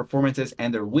on their performances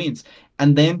and their wins.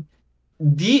 And then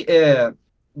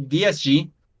DSG,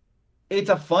 it's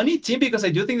a funny team because I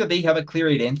do think that they have a clear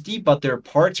identity, but their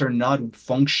parts are not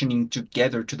functioning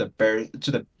together to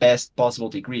the best possible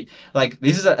degree. Like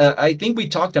this is I think we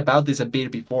talked about this a bit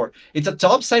before. It's a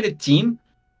top-sided team,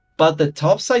 but the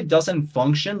top side doesn't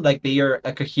function like they are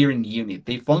a coherent unit.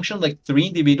 They function like 3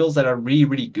 individuals that are really,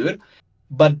 really good,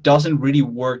 but doesn't really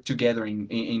work together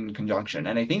in conjunction.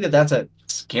 And I think that that's a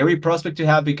scary prospect to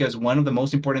have because one of the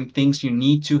most important things you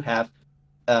need to have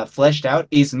fleshed out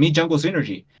is mid-jungle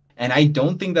synergy. And I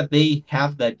don't think that they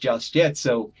have that just yet.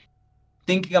 So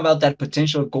thinking about that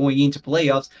potential going into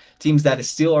playoffs, teams that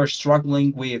still are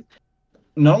struggling with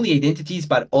not only identities,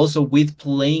 but also with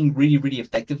playing really, really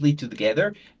effectively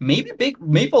together, maybe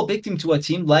fall victim to a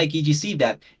team like EGC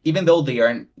that even though they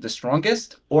aren't the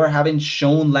strongest or haven't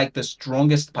shown like the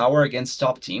strongest power against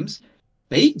top teams,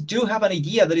 they do have an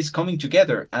idea that is coming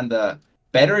together. And the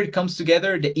better it comes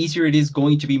together, the easier it is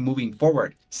going to be moving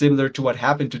forward, similar to what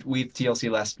happened with TLC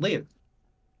last split.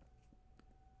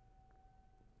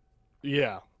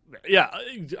 Yeah.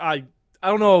 I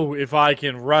don't know if I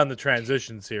can run the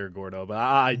transitions here, Gordo, but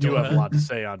I do have a lot to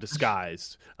say on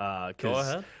Disguised. Go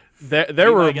ahead.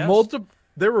 There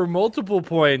were multiple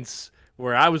points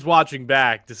where I was watching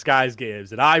back Disguised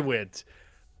games, and I went,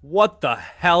 what the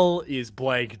hell is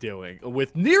Blank doing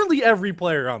with nearly every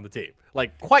player on the team?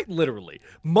 Like, quite literally.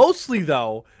 Mostly,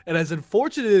 though, and as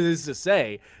unfortunate as it is to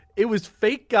say, it was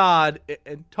Fake God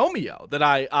and Tomio that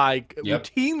I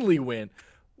routinely went,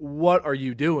 what are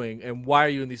you doing, and why are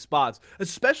you in these spots?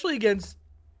 Especially against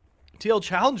TL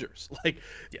challengers. Like,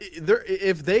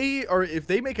 if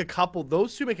they make a couple,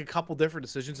 those two make a couple different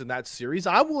decisions in that series,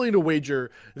 I'm willing to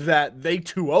wager that they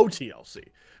 2-0 TLC.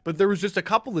 But there was just a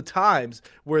couple of times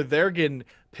where they're getting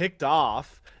picked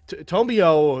off.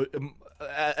 Tomio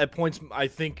at points, I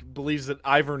think, believes that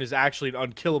Ivern is actually an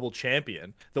unkillable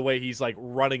champion, the way he's like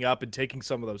running up and taking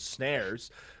some of those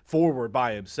snares forward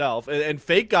by himself. And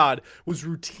Fake God was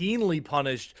routinely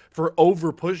punished for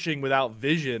over pushing without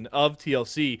vision of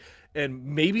TLC. And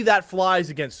maybe that flies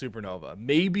against Supernova.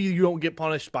 Maybe you don't get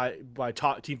punished by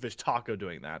Team Fish Taco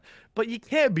doing that. But you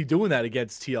can't be doing that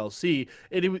against TLC.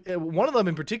 One of them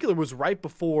in particular was right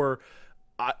before,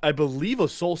 I believe, a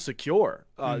Soul Secure,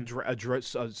 a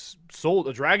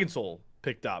Dragon Soul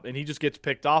picked up. And he just gets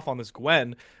picked off on this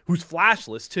Gwen, who's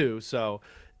flashless too. So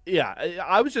Yeah,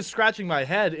 I was just scratching my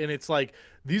head, and it's like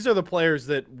these are the players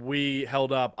that we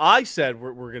held up. I said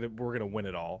we're gonna win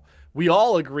it all. We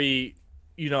all agree,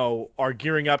 are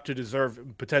gearing up to deserve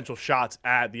potential shots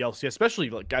at the LCS, especially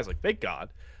like guys like Fake God.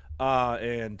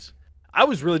 And I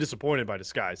was really disappointed by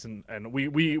Disguise, and we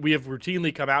have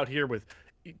routinely come out here with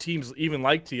teams even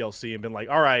like TLC and been like,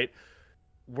 all right,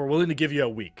 we're willing to give you a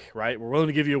week, right? We're willing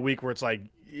to give you a week where it's like,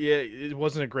 yeah, it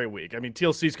wasn't a great week. I mean,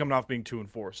 TLC's coming off being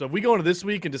 2-4. So if we go into this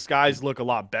week and Disguise look a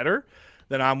lot better,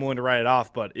 then I'm willing to write it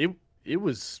off. But it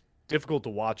was difficult to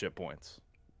watch at points.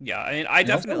 Yeah, I mean, I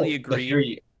And also definitely the agree.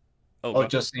 Harry, Oh, oh, go.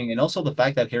 just saying, and also the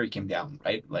fact that Harry came down,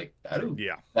 right? Like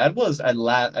Yeah. that was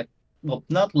well,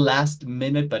 not last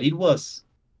minute, but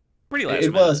Pretty last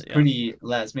it was minute, yeah. pretty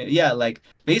last minute. Yeah, like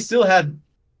they still had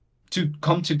to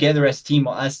come together as team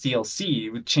as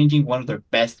TLC with changing one of their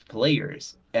best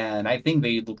players, and I think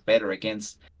they look better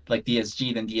against like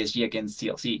DSG than DSG against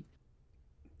TLC.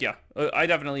 Yeah, I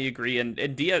definitely agree. And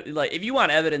like if you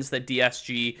want evidence that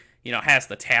DSG has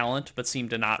the talent but seem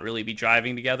to not really be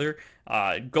driving together,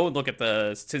 go and look at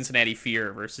the Cincinnati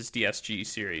Fear versus DSG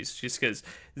series. Just because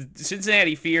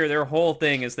Cincinnati Fear, their whole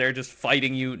thing is they're just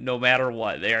fighting you no matter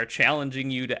what. They are challenging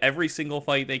you to every single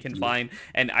fight they can find.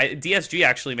 And DSG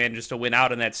actually manages to win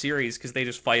out in that series because they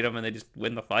just fight them and they just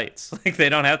win the fights. Like they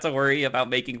don't have to worry about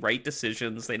making right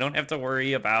decisions. They don't have to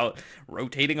worry about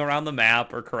rotating around the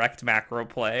map or correct macro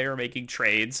play or making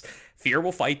trades. Fear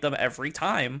will fight them every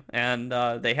time, and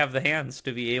they have the hands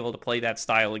to be able to play that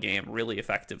style of game really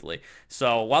effectively.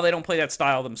 So while they don't play that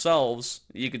style themselves,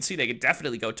 you can see they could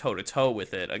definitely go toe-to-toe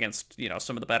with it against,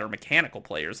 some of the better mechanical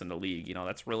players in the league.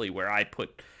 That's really where I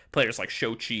put players like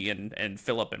Shochi and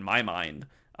Philip in my mind.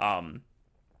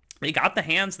 They got the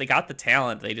hands, they got the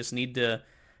talent, they just need to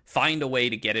find a way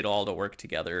to get it all to work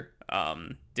together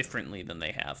differently than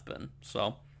they have been.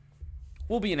 So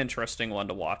will be an interesting one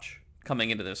to watch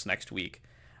coming into this next week.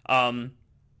 I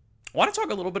want to talk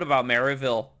a little bit about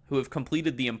Maryville, who have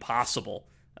completed the impossible.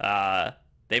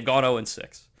 They've gone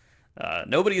 0-6.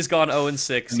 Nobody's gone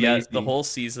 0-6 yet the whole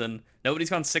season.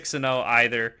 Nobody's gone 6-0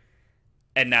 either.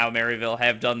 And now Maryville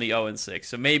have done the 0-6.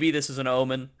 So maybe this is an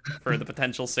omen for the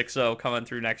potential 6-0 coming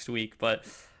through next week. But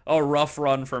a rough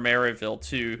run for Maryville,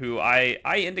 too, who I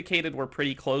indicated were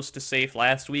pretty close to safe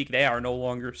last week. They are no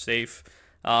longer safe.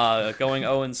 Going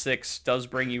 0-6 does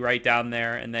bring you right down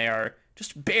there, and they are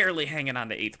just barely hanging on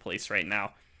to 8th place right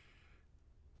now.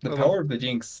 The power of the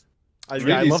Jinx. I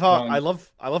Really love strong. how I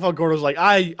love how Gordo's like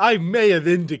I may have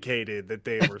indicated that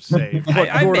they were safe. But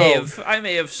I Gordo,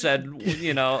 may have said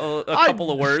a couple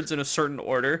of words in a certain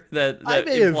order that I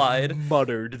may implied have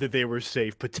muttered that they were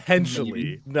safe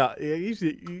potentially. No,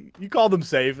 you called them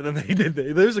safe, and then they did.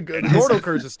 There's a good Gordo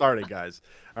curse is starting, guys.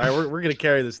 All right, we're gonna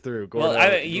carry this through. Gordo,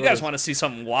 well, you guys want to see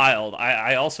something wild?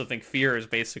 I also think Fear is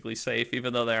basically safe,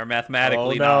 even though they are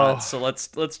mathematically not. So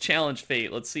let's challenge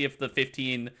fate. Let's see if the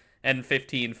 15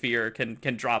 Fear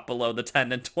can drop below the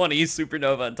 10 and 20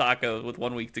 Supernova and Taco with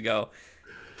 1 week to go.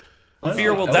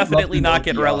 Fear will definitely not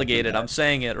get relegated. I'm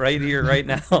saying it right here, right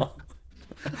now.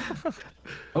 I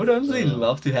would honestly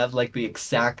love to have like the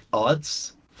exact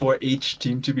odds for each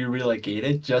team to be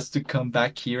relegated, just to come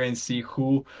back here and see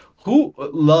who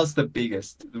lost the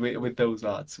biggest with those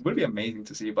odds. It would be amazing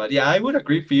to see. But yeah, I would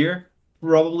agree. Fear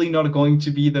probably not going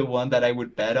to be the one that I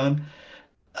would bet on.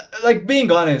 Like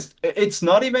being honest, it's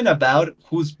not even about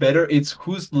who's better, it's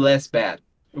who's less bad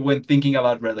when thinking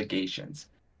about relegations.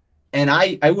 And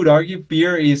I would argue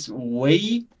Fear is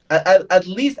way at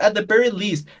least at the very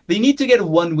least they need to get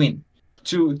one win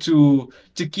to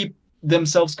keep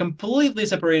themselves completely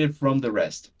separated from the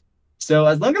rest. So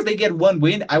as long as they get one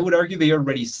win, I would argue they are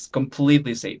already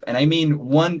completely safe. And I mean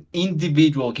one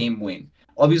individual game win.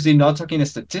 Obviously, not talking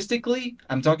statistically.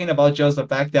 I'm talking about just the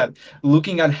fact that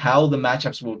looking at how the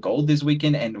matchups will go this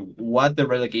weekend and what the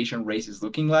relegation race is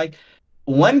looking like,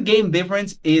 one game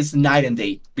difference is night and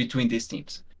day between these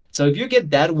teams. So if you get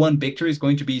that one victory, it's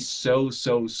going to be so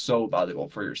valuable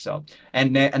for yourself.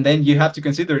 And then you have to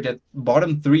consider that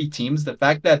bottom three teams, the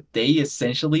fact that they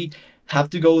essentially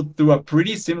have to go through a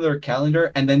pretty similar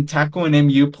calendar, and then Taco and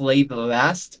MU play the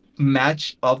last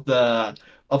match of the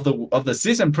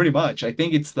season pretty much. I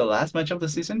think it's the last match of the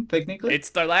season technically. It's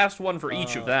the last one for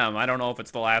each of them. I don't know if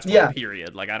it's the last Yeah. one,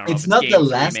 period. Like I don't know It's if it's not the game 3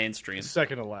 last- mainstream.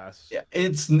 second to last. Yeah,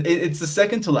 it's the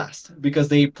second to last because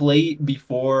they play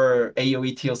before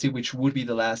AoE TLC, which would be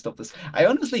the last of this. I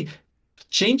honestly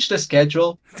change the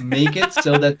schedule, make it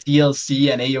so that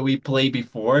TLC and AoE play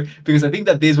before, because I think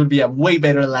that this would be a way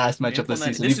better last match of the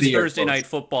season. This if is they are Thursday close. night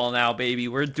football now, baby.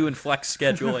 We're doing flex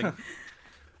scheduling.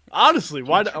 Honestly,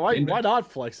 why not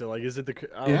flex it? Like, is it the?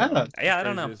 Yeah. Yeah, I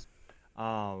don't know. Just,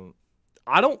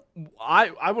 I don't.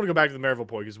 I want to go back to the Maryville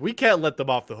point because we can't let them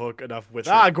off the hook enough with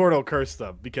True. Gordo cursed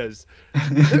them because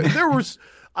there was.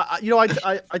 I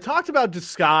talked about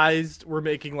disguised. We're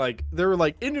making like there were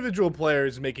like individual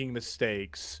players making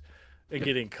mistakes and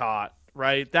getting caught.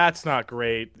 Right, that's not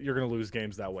great. You're gonna lose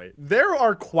games that way. There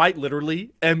are quite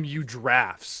literally MU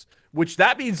drafts, which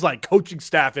that means like coaching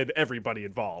staff and everybody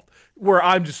involved. Where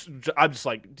I'm just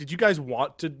like, did you guys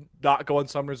want to not go on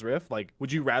Summer's Rift? Like,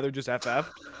 would you rather just FF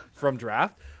from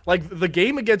draft? Like the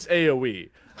game against AOE,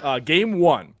 game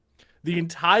one, the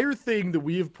entire thing that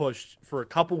we have pushed for a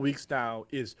couple weeks now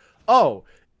is, oh,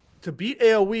 to beat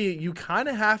AOE, you kind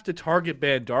of have to target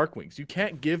ban Darkwings. You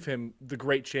can't give him the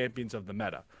great champions of the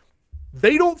meta.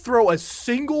 They don't throw a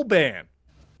single ban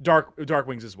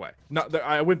Darkwings' way.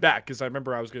 I went back because I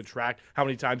remember I was going to track how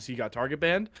many times he got target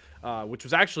banned, which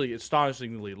was actually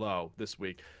astonishingly low this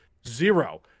week.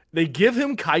 0. They give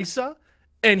him Kaisa,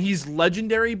 and he's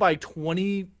legendary by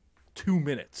 22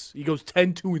 minutes. He goes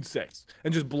 10, 2, and 6,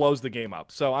 and just blows the game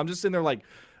up. So I'm just sitting there like,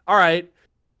 all right,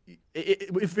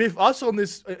 if us on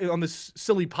this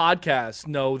silly podcast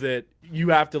know that you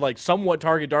have to like somewhat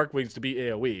target Darkwings to beat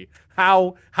AOE,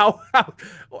 how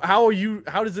are you?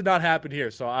 How does it not happen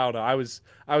here? So I don't know. I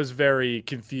was very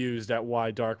confused at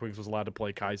why Darkwings was allowed to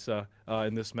play Kaisa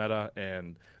in this meta,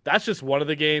 and that's just one of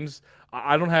the games.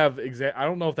 I don't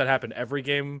know if that happened every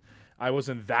game. I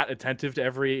wasn't that attentive to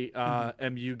every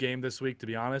MU game this week, to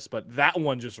be honest, but that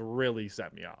one just really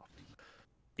set me off.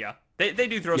 Yeah, they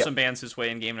do throw some bans his way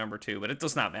in game number 2, but it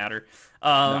does not matter.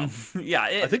 No. Yeah,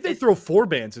 I think they throw 4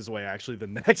 bans his way actually the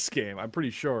next game. I'm pretty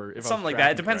sure. If something like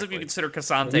that. It depends if you consider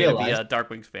Cassante to be a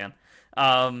Darkwings ban.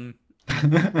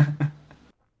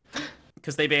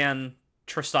 Because they ban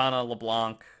Tristana,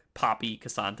 LeBlanc, Poppy,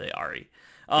 Cassante, Ari.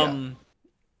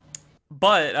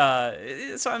 But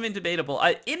so I mean, debatable.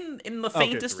 In the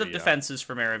faintest of defenses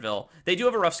for Maryville, they do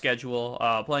have a rough schedule.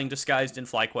 Playing Disguised and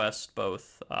FlyQuest,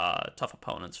 both tough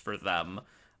opponents for them.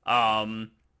 But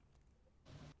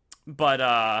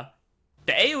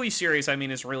the AOE series, I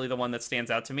mean, is really the one that stands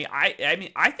out to me. I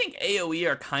mean, I think AOE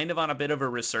are kind of on a bit of a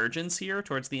resurgence here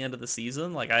towards the end of the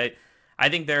season. Like I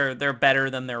think they're better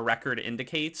than their record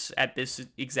indicates at this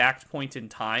exact point in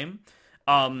time.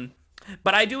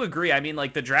 But I do agree. I mean,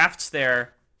 like, the drafts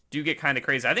there do get kind of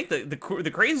crazy. I think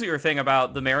the crazier thing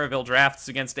about the Maryville drafts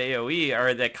against AOE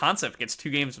are that Concept gets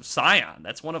 2 games of Scion.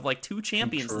 That's one of, like, 2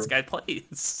 champions this guy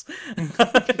plays.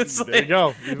 There you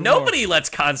go. Nobody lets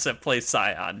Concept play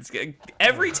Scion.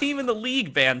 Every team in the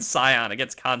league bans Scion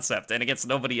against Concept and against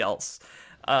nobody else.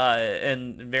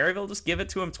 And Maryville just give it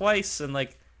to him twice and,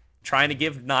 like, trying to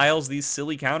give Niles these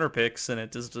silly counter picks, and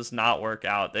it just does not work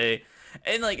out.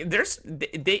 And like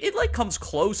it like comes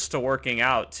close to working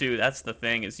out too. That's the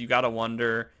thing, is you gotta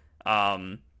wonder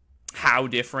how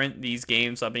different these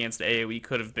games up against AoE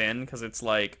could have been, because it's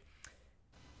like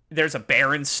there's a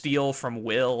Baron steal from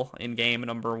Will in game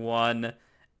number 1,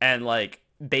 and like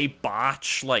they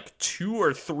botch like 2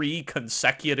 or 3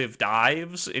 consecutive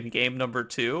dives in game number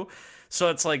 2. So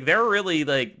it's like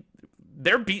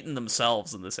they're beating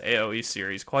themselves in this AoE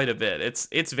series quite a bit.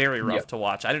 It's very rough to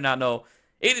watch. I do not know.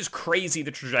 It is crazy the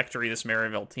trajectory this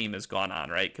Maryville team has gone on,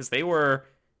 right? Because they were,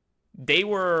 at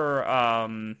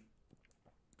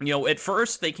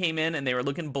first they came in and they were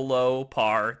looking below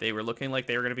par. They were looking like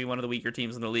they were going to be one of the weaker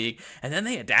teams in the league. And then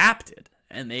they adapted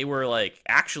and they were like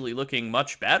actually looking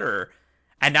much better.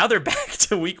 And now they're back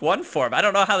to week 1 form. I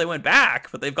don't know how they went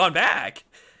back, but they've gone back.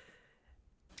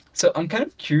 So I'm kind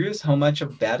of curious how much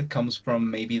of that comes from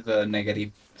maybe the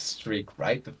negative streak,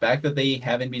 right? The fact that they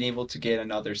haven't been able to get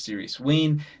another series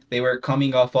win. They were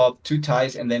coming off of 2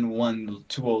 ties and then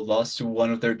 1-2-0 loss to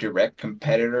one of their direct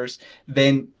competitors.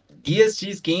 Then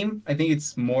DSG's game, I think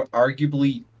it's more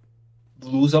arguably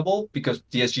losable because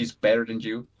DSG is better than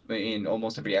you in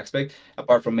almost every aspect,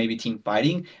 apart from maybe team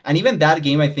fighting. And even that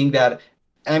game, I think that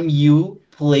MU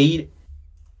played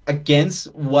against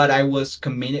what I was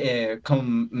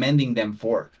commending them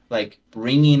for, like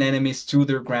bringing enemies to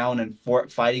their ground and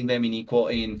fighting them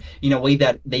in a way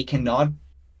that they cannot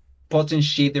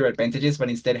potentiate their advantages, but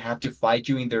instead have to fight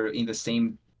you in the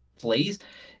same place.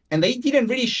 And they didn't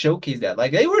really showcase that.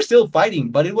 Like they were still fighting,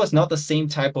 but it was not the same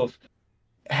type of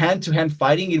hand-to-hand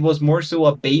fighting. It was more so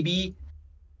a baby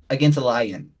against a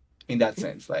lion. In that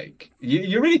sense, like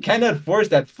you really cannot force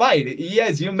that fight.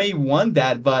 Yes, you may want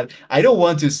that, but I don't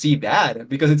want to see that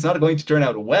because it's not going to turn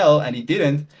out well, and it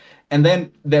didn't. And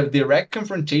then the direct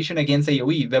confrontation against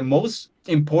AoE, the most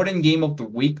important game of the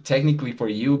week technically for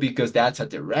you, because that's a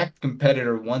direct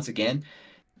competitor once again.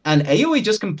 And AoE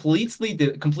just completely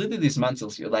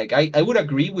dismantles you. Like I would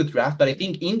agree with Draft, but I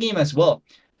think in game as well,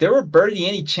 there were barely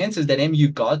any chances that MU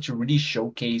got to really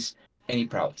showcase any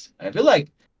prowess. And I feel like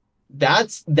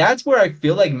that's where I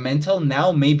feel like mental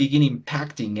now may begin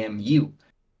impacting MU.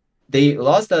 They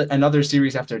lost another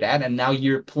series after that, and now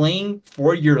you're playing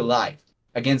for your life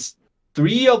against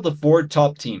three of the four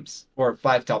top teams, or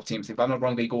five top teams. If I'm not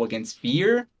wrong, they go against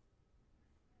Fear.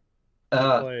 They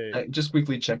play. Just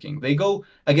quickly checking. They go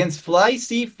against Fly,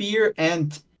 Sea, Fear,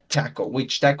 and Taco,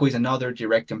 which Taco is another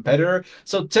direct competitor.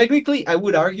 So technically, I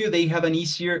would argue they have an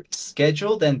easier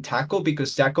schedule than Taco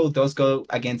because Taco does go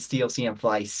against TLC and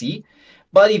Fly C.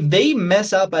 But if they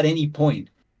mess up at any point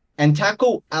and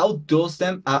Taco outdo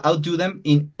them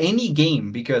in any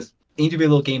game because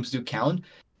individual games do count,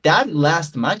 that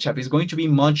last matchup is going to be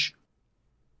much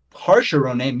harsher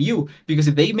on MU because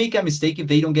if they make a mistake, if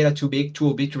they don't get a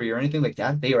 2-0 victory or anything like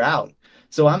that, they are out.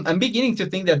 So I'm beginning to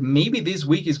think that maybe this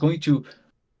week is going to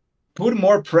put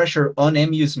more pressure on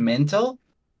MU's mental,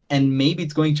 and maybe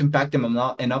it's going to impact them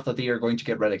enough that they are going to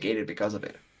get relegated because of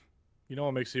it. You know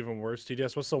what makes it even worse,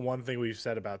 TDS? What's the one thing we've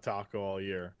said about Taco all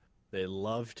year? They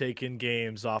love taking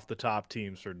games off the top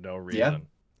teams for no reason. Yeah.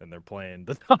 And they're playing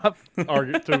the top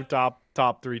or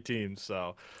top three teams.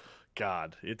 So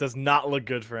God, it does not look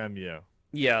good for MU.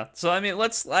 Yeah, so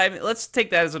let's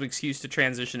take that as an excuse to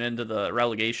transition into the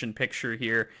relegation picture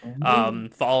here.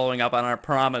 Following up on our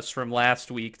promise from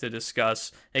last week to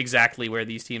discuss exactly where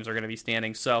these teams are going to be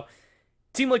standing. So,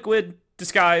 Team Liquid,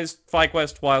 Disguised,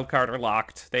 FlyQuest, Wildcard are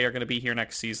locked. They are going to be here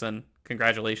next season.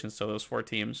 Congratulations to those four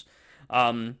teams.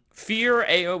 Fear,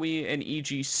 AOE, and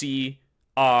EGC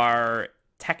are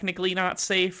technically not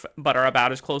safe, but are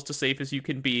about as close to safe as you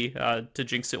can be, to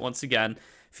jinx it once again.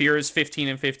 Fear is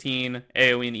 15-15,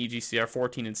 AOE and EGC are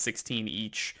 14-16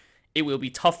 each. It will be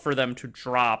tough for them to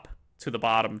drop to the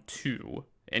bottom two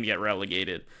and get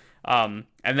relegated. And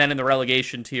then in the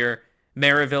relegation tier,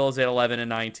 Maryville is at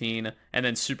 11-19, and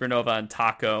then Supernova and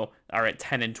Taco are at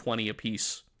 10-20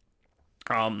 apiece.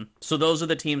 So those are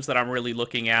the teams that I'm really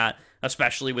looking at,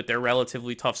 especially with their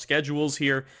relatively tough schedules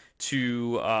here,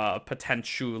 to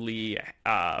potentially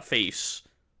face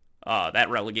that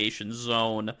relegation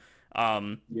zone.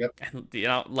 Yep. And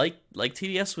like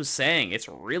TDS was saying, it's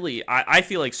really I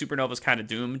feel like Supernova's kind of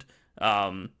doomed.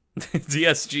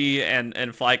 DSG and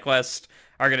FlyQuest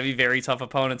are going to be very tough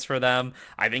opponents for them.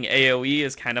 I think AOE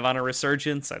is kind of on a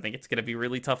resurgence. I think it's going to be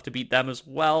really tough to beat them as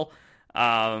well.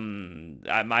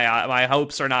 My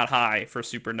hopes are not high for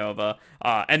Supernova.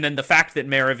 And then the fact that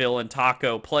Maryville and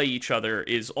Taco play each other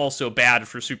is also bad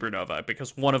for Supernova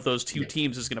because one of those two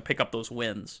teams is going to pick up those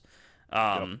wins.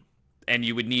 And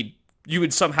you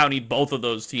would somehow need both of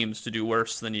those teams to do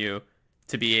worse than you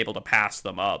to be able to pass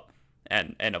them up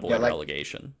and avoid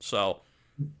relegation. So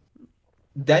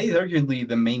that is arguably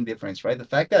the main difference, right? The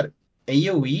fact that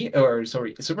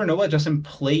Supernova doesn't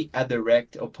play a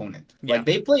direct opponent. Yeah. Like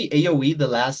they play AOE the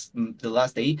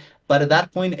last day, but at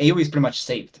that point AOE is pretty much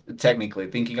saved, technically,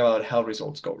 thinking about how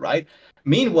results go, right?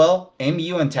 Meanwhile,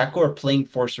 MU and Taco are playing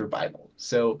for survival.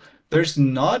 So there's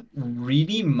not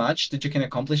really much that you can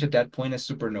accomplish at that point as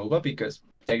Supernova because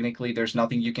technically there's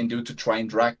nothing you can do to try and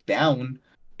drag down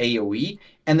AOE.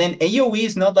 And then AOE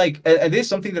is not like, this is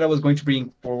something that I was going to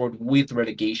bring forward with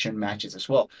relegation matches as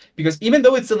well. Because even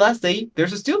though it's the last day,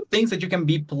 there's still things that you can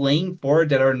be playing for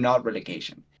that are not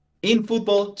relegation. In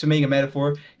football, to make a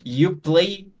metaphor, you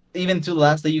play, even to the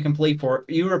last day, you can play for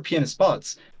European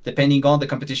spots, depending on the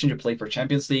competition you play for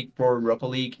Champions League, for Europa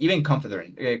League, even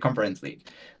Conference League.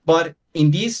 But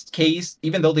in this case,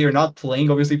 even though they are not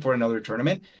playing, obviously, for another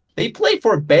tournament, they play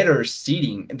for better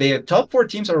seeding. The top four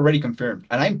teams are already confirmed.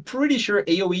 And I'm pretty sure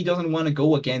AOE doesn't want to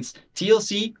go against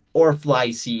TLC or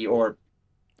Fly C or,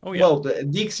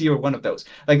 Dixie or one of those.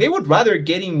 Like, they would rather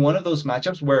get in one of those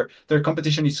matchups where their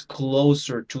competition is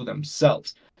closer to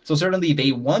themselves. So certainly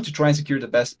they want to try and secure the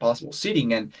best possible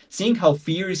seeding, and seeing how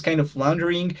Fear is kind of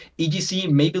floundering, EGC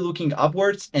maybe looking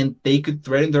upwards and they could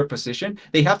threaten their position,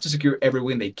 they have to secure every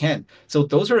win they can. So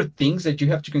those are things that you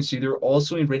have to consider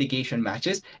also in relegation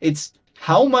matches. It's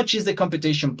how much is the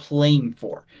competition playing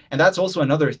for? And that's also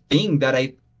another thing that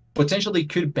I potentially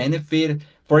could benefit,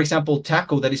 for example,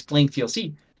 Taco that is playing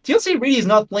TLC. TLC really is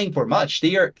not playing for much.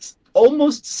 They are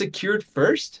almost secured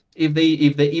first even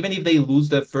if they lose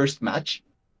the first match.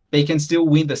 They can still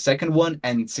win the second one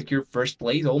and secure first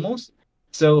place almost.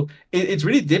 So it's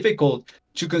really difficult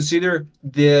to consider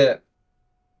the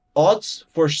odds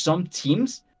for some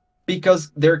teams because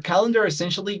their calendar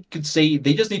essentially could say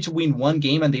they just need to win one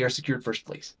game and they are secured first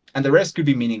place. And the rest could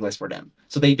be meaningless for them.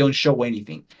 So they don't show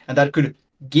anything. And that could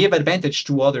give advantage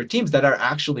to other teams that are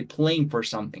actually playing for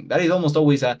something. That is almost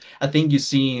always a thing you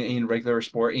see in regular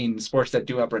sport, in sports that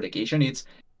do have relegation. It's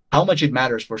how much it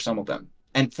matters for some of them.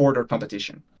 and for their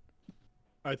competition.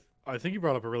 I think you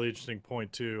brought up a really interesting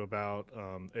point too about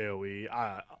AOE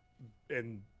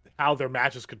and how their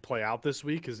matches could play out this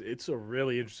week, because it's a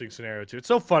really interesting scenario too. It's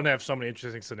so fun to have so many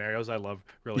interesting scenarios. I love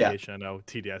Yeah. relegation. I know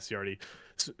TDS, you already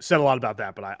said a lot about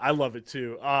that, but I love it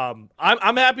too. I'm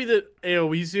happy that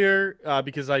AOE's here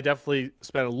because I definitely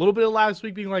spent a little bit of last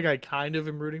week being like I kind of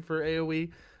am rooting for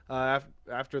AOE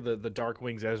after the Dark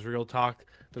Wings Ezreal talk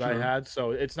that I Sure. had.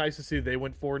 So it's nice to see they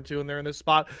went 4-2 and they're in this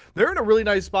spot. They're in a really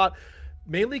nice spot.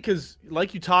 Mainly because,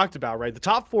 like you talked about, right, the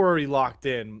top four already locked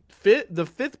in. The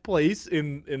fifth place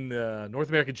in the North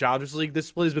American Challengers League, this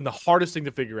split has been the hardest thing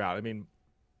to figure out. I mean,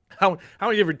 how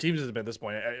many different teams has it been at this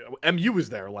point? MU was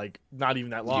there like not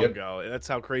even that long ago. That's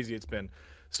how crazy it's been.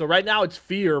 So right now it's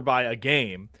Fear by a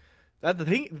game. The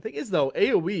thing is though,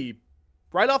 AOE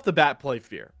right off the bat play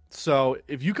Fear. So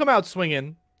if you come out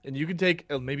swinging and you can take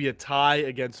maybe a tie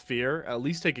against Fear, at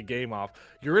least take a game off,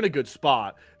 you're in a good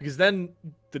spot, because then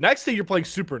the next thing you're playing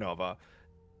Supernova,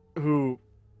 who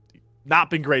not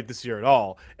been great this year at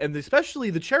all. And especially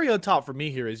the cherry on top for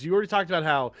me here is you already talked about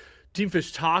how Team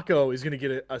Fish Taco is going to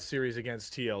get a series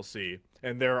against TLC,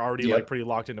 and they're already like pretty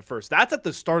locked into first. That's at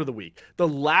the start of the week. The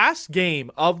last game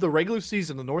of the regular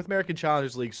season, the North American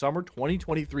Challengers League Summer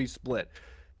 2023 split,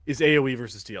 is AOE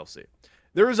versus TLC.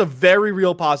 There is a very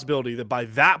real possibility that by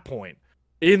that point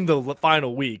in the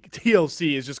final week,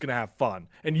 TLC is just going to have fun,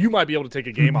 and you might be able to take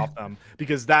a game off them,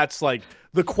 because that's like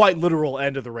the quite literal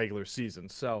end of the regular season.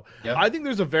 So I think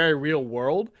there's a very real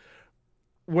world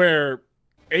where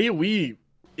AOE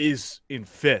is in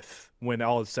fifth when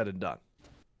all is said and done.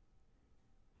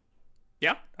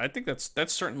 Yeah, I think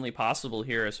that's certainly possible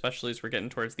here, especially as we're getting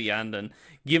towards the end, and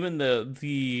given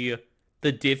the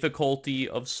difficulty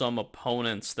of some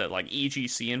opponents that like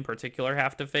EGC in particular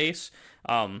have to face.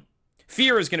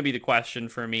 Fear is going to be the question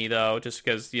for me, though, just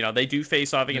because, you know, they do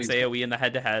face off against AoE in the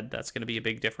head-to-head. That's going to be a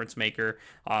big difference maker.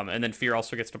 And then Fear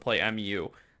also gets to play MU.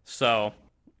 So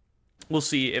we'll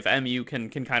see if MU can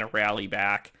kind of rally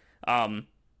back.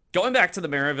 Going back to the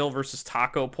Maryville versus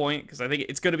Taco point, because I think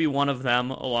it's going to be one of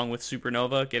them, along with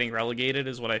Supernova, getting relegated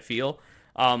is what I feel.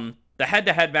 The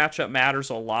head-to-head matchup matters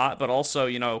a lot, but also,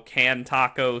 you know, can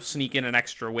Taco sneak in an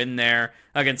extra win there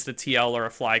against a TL or a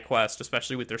FlyQuest,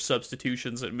 especially with their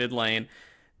substitutions at mid lane?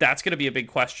 That's going to be a big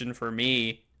question for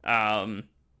me,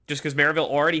 just because Maryville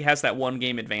already has that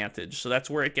one-game advantage, so that's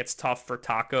where it gets tough for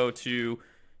Taco to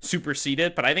supersede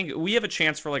it. But I think we have a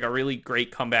chance for like a really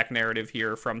great comeback narrative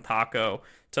here from Taco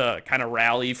to kind of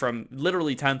rally from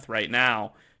literally 10th right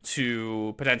now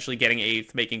to potentially getting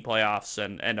 8th, making playoffs,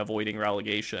 and avoiding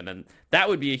relegation. And that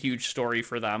would be a huge story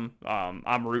for them.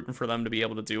 I'm rooting for them to be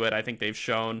able to do it. I think they've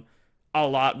shown a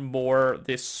lot more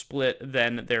this split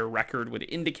than their record would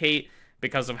indicate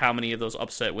because of how many of those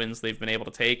upset wins they've been able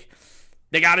to take.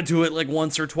 They got to do it like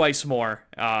once or twice more,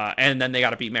 and then they got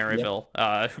to beat Maryville.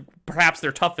 Perhaps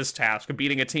their toughest task,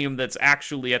 beating a team that's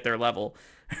actually at their level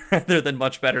rather than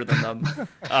much better than them.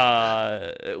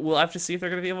 We'll have to see if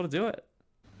they're going to be able to do it.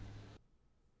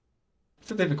 It's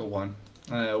a difficult one.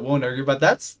 I won't argue, but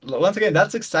that's, once again,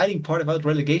 that's the exciting part about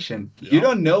relegation. Yeah. You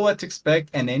don't know what to expect,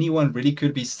 and anyone really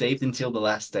could be saved until the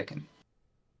last second.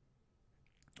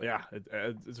 Yeah,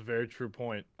 it's a very true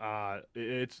point.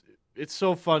 It's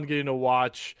so fun getting to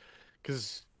watch,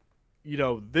 because, you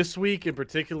know, this week in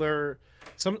particular,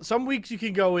 some weeks you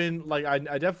can go in, like, I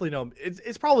definitely know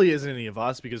it's probably isn't any of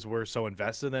us because we're so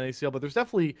invested in the NACL, but there's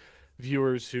definitely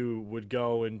viewers who would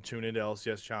go and tune into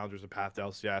LCS Challengers and Path to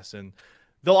LCS, and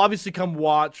they'll obviously come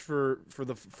watch for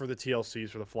the TLCs,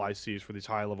 for the Fly Cs, for these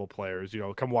high level players. You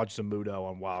know, come watch Zamudo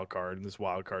on Wildcard and this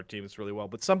Wildcard team is really well.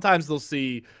 But sometimes they'll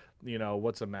see, you know,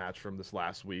 what's a match from this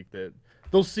last week that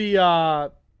they'll see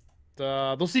AOE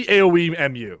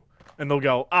MU, and they'll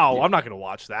go, oh, I'm not gonna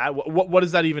watch that. What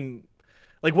is that even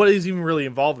like? What is even really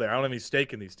involved there? I don't have any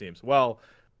stake in these teams. Well,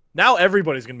 now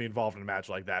everybody's going to be involved in a match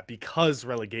like that because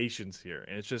relegation's here.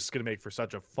 And it's just going to make for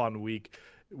such a fun week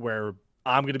where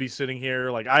I'm going to be sitting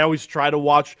here. Like, I always try to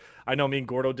watch. I know me and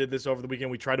Gordo did this over the weekend.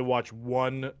 We try to watch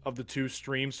one of the two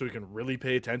streams so we can really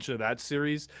pay attention to that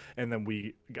series. And then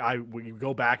we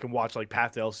go back and watch, like,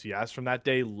 Path to LCS from that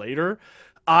day later.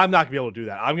 I'm not going to be able to do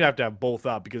that. I'm going to have both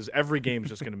up because every game is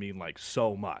just going to mean, like,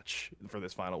 so much for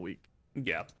this final week.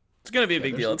 Yeah. It's going to be a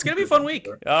big deal. It's going to be a fun week.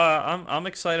 I'm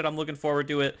excited. I'm looking forward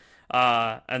to it.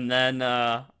 And then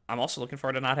I'm also looking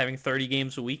forward to not having 30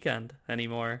 games a weekend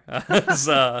anymore.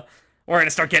 We're going to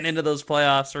start getting into those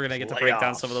playoffs. We're going to get to break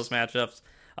down some of those matchups.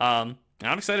 I'm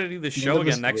excited to do this show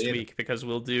again next week because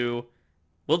we'll do.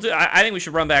 I think we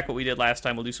should run back what we did last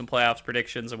time. We'll do some playoffs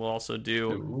predictions, and we'll also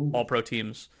do all pro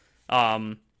teams.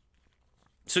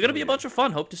 So going to be a bunch of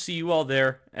fun. Hope to see you all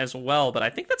there as well. But I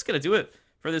think that's going to do it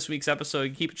for this week's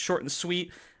episode. Keep it short and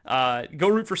sweet. Go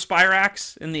root for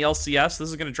Spyrax in the LCS. This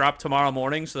is going to drop tomorrow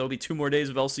morning, so there'll be 2 more days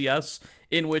of LCS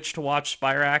in which to watch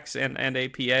Spyrax and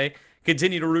APA.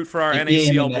 Continue to root for our APA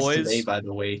NACL MNS boys. today, by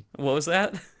the way. What was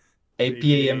that? APA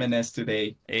MNS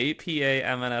today. APA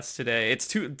MNS today.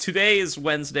 Today is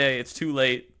Wednesday. It's too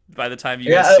late by the time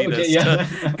you guys see this.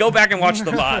 To go back and watch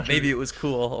the VOD. Maybe it was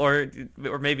cool, or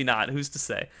maybe not. Who's to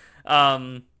say?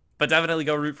 But definitely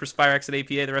go root for Spyrax and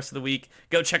APA the rest of the week.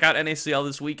 Go check out NACL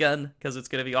this weekend because it's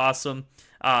going to be awesome.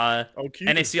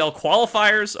 NACL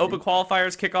qualifiers, open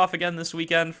qualifiers kick off again this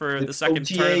weekend for the second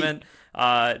tournament.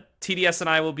 TDS and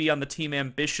I will be on the Team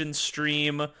Ambition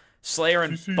stream. Slayer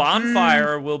and CCG.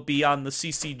 Bonfire will be on the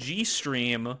CCG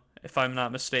stream, if I'm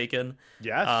not mistaken.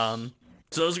 Yes.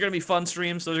 So those are going to be fun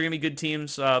streams. Those are going to be good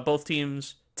teams. Both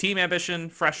teams. Team Ambition,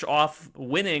 fresh off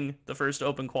winning the first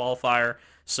open qualifier.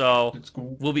 So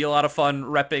will be a lot of fun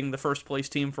repping the first place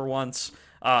team for once.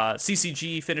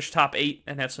 CCG finished top 8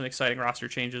 and have some exciting roster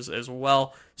changes as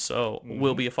well. So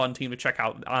will be a fun team to check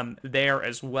out on there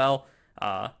as well.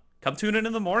 Come tune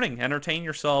in the morning. Entertain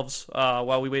yourselves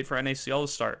while we wait for NACL to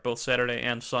start, both Saturday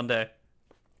and Sunday.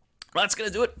 Well, that's going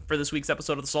to do it for this week's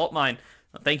episode of The Salt Mine.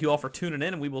 Thank you all for tuning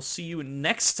in, and we will see you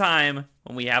next time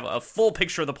when we have a full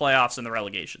picture of the playoffs and the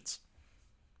relegations.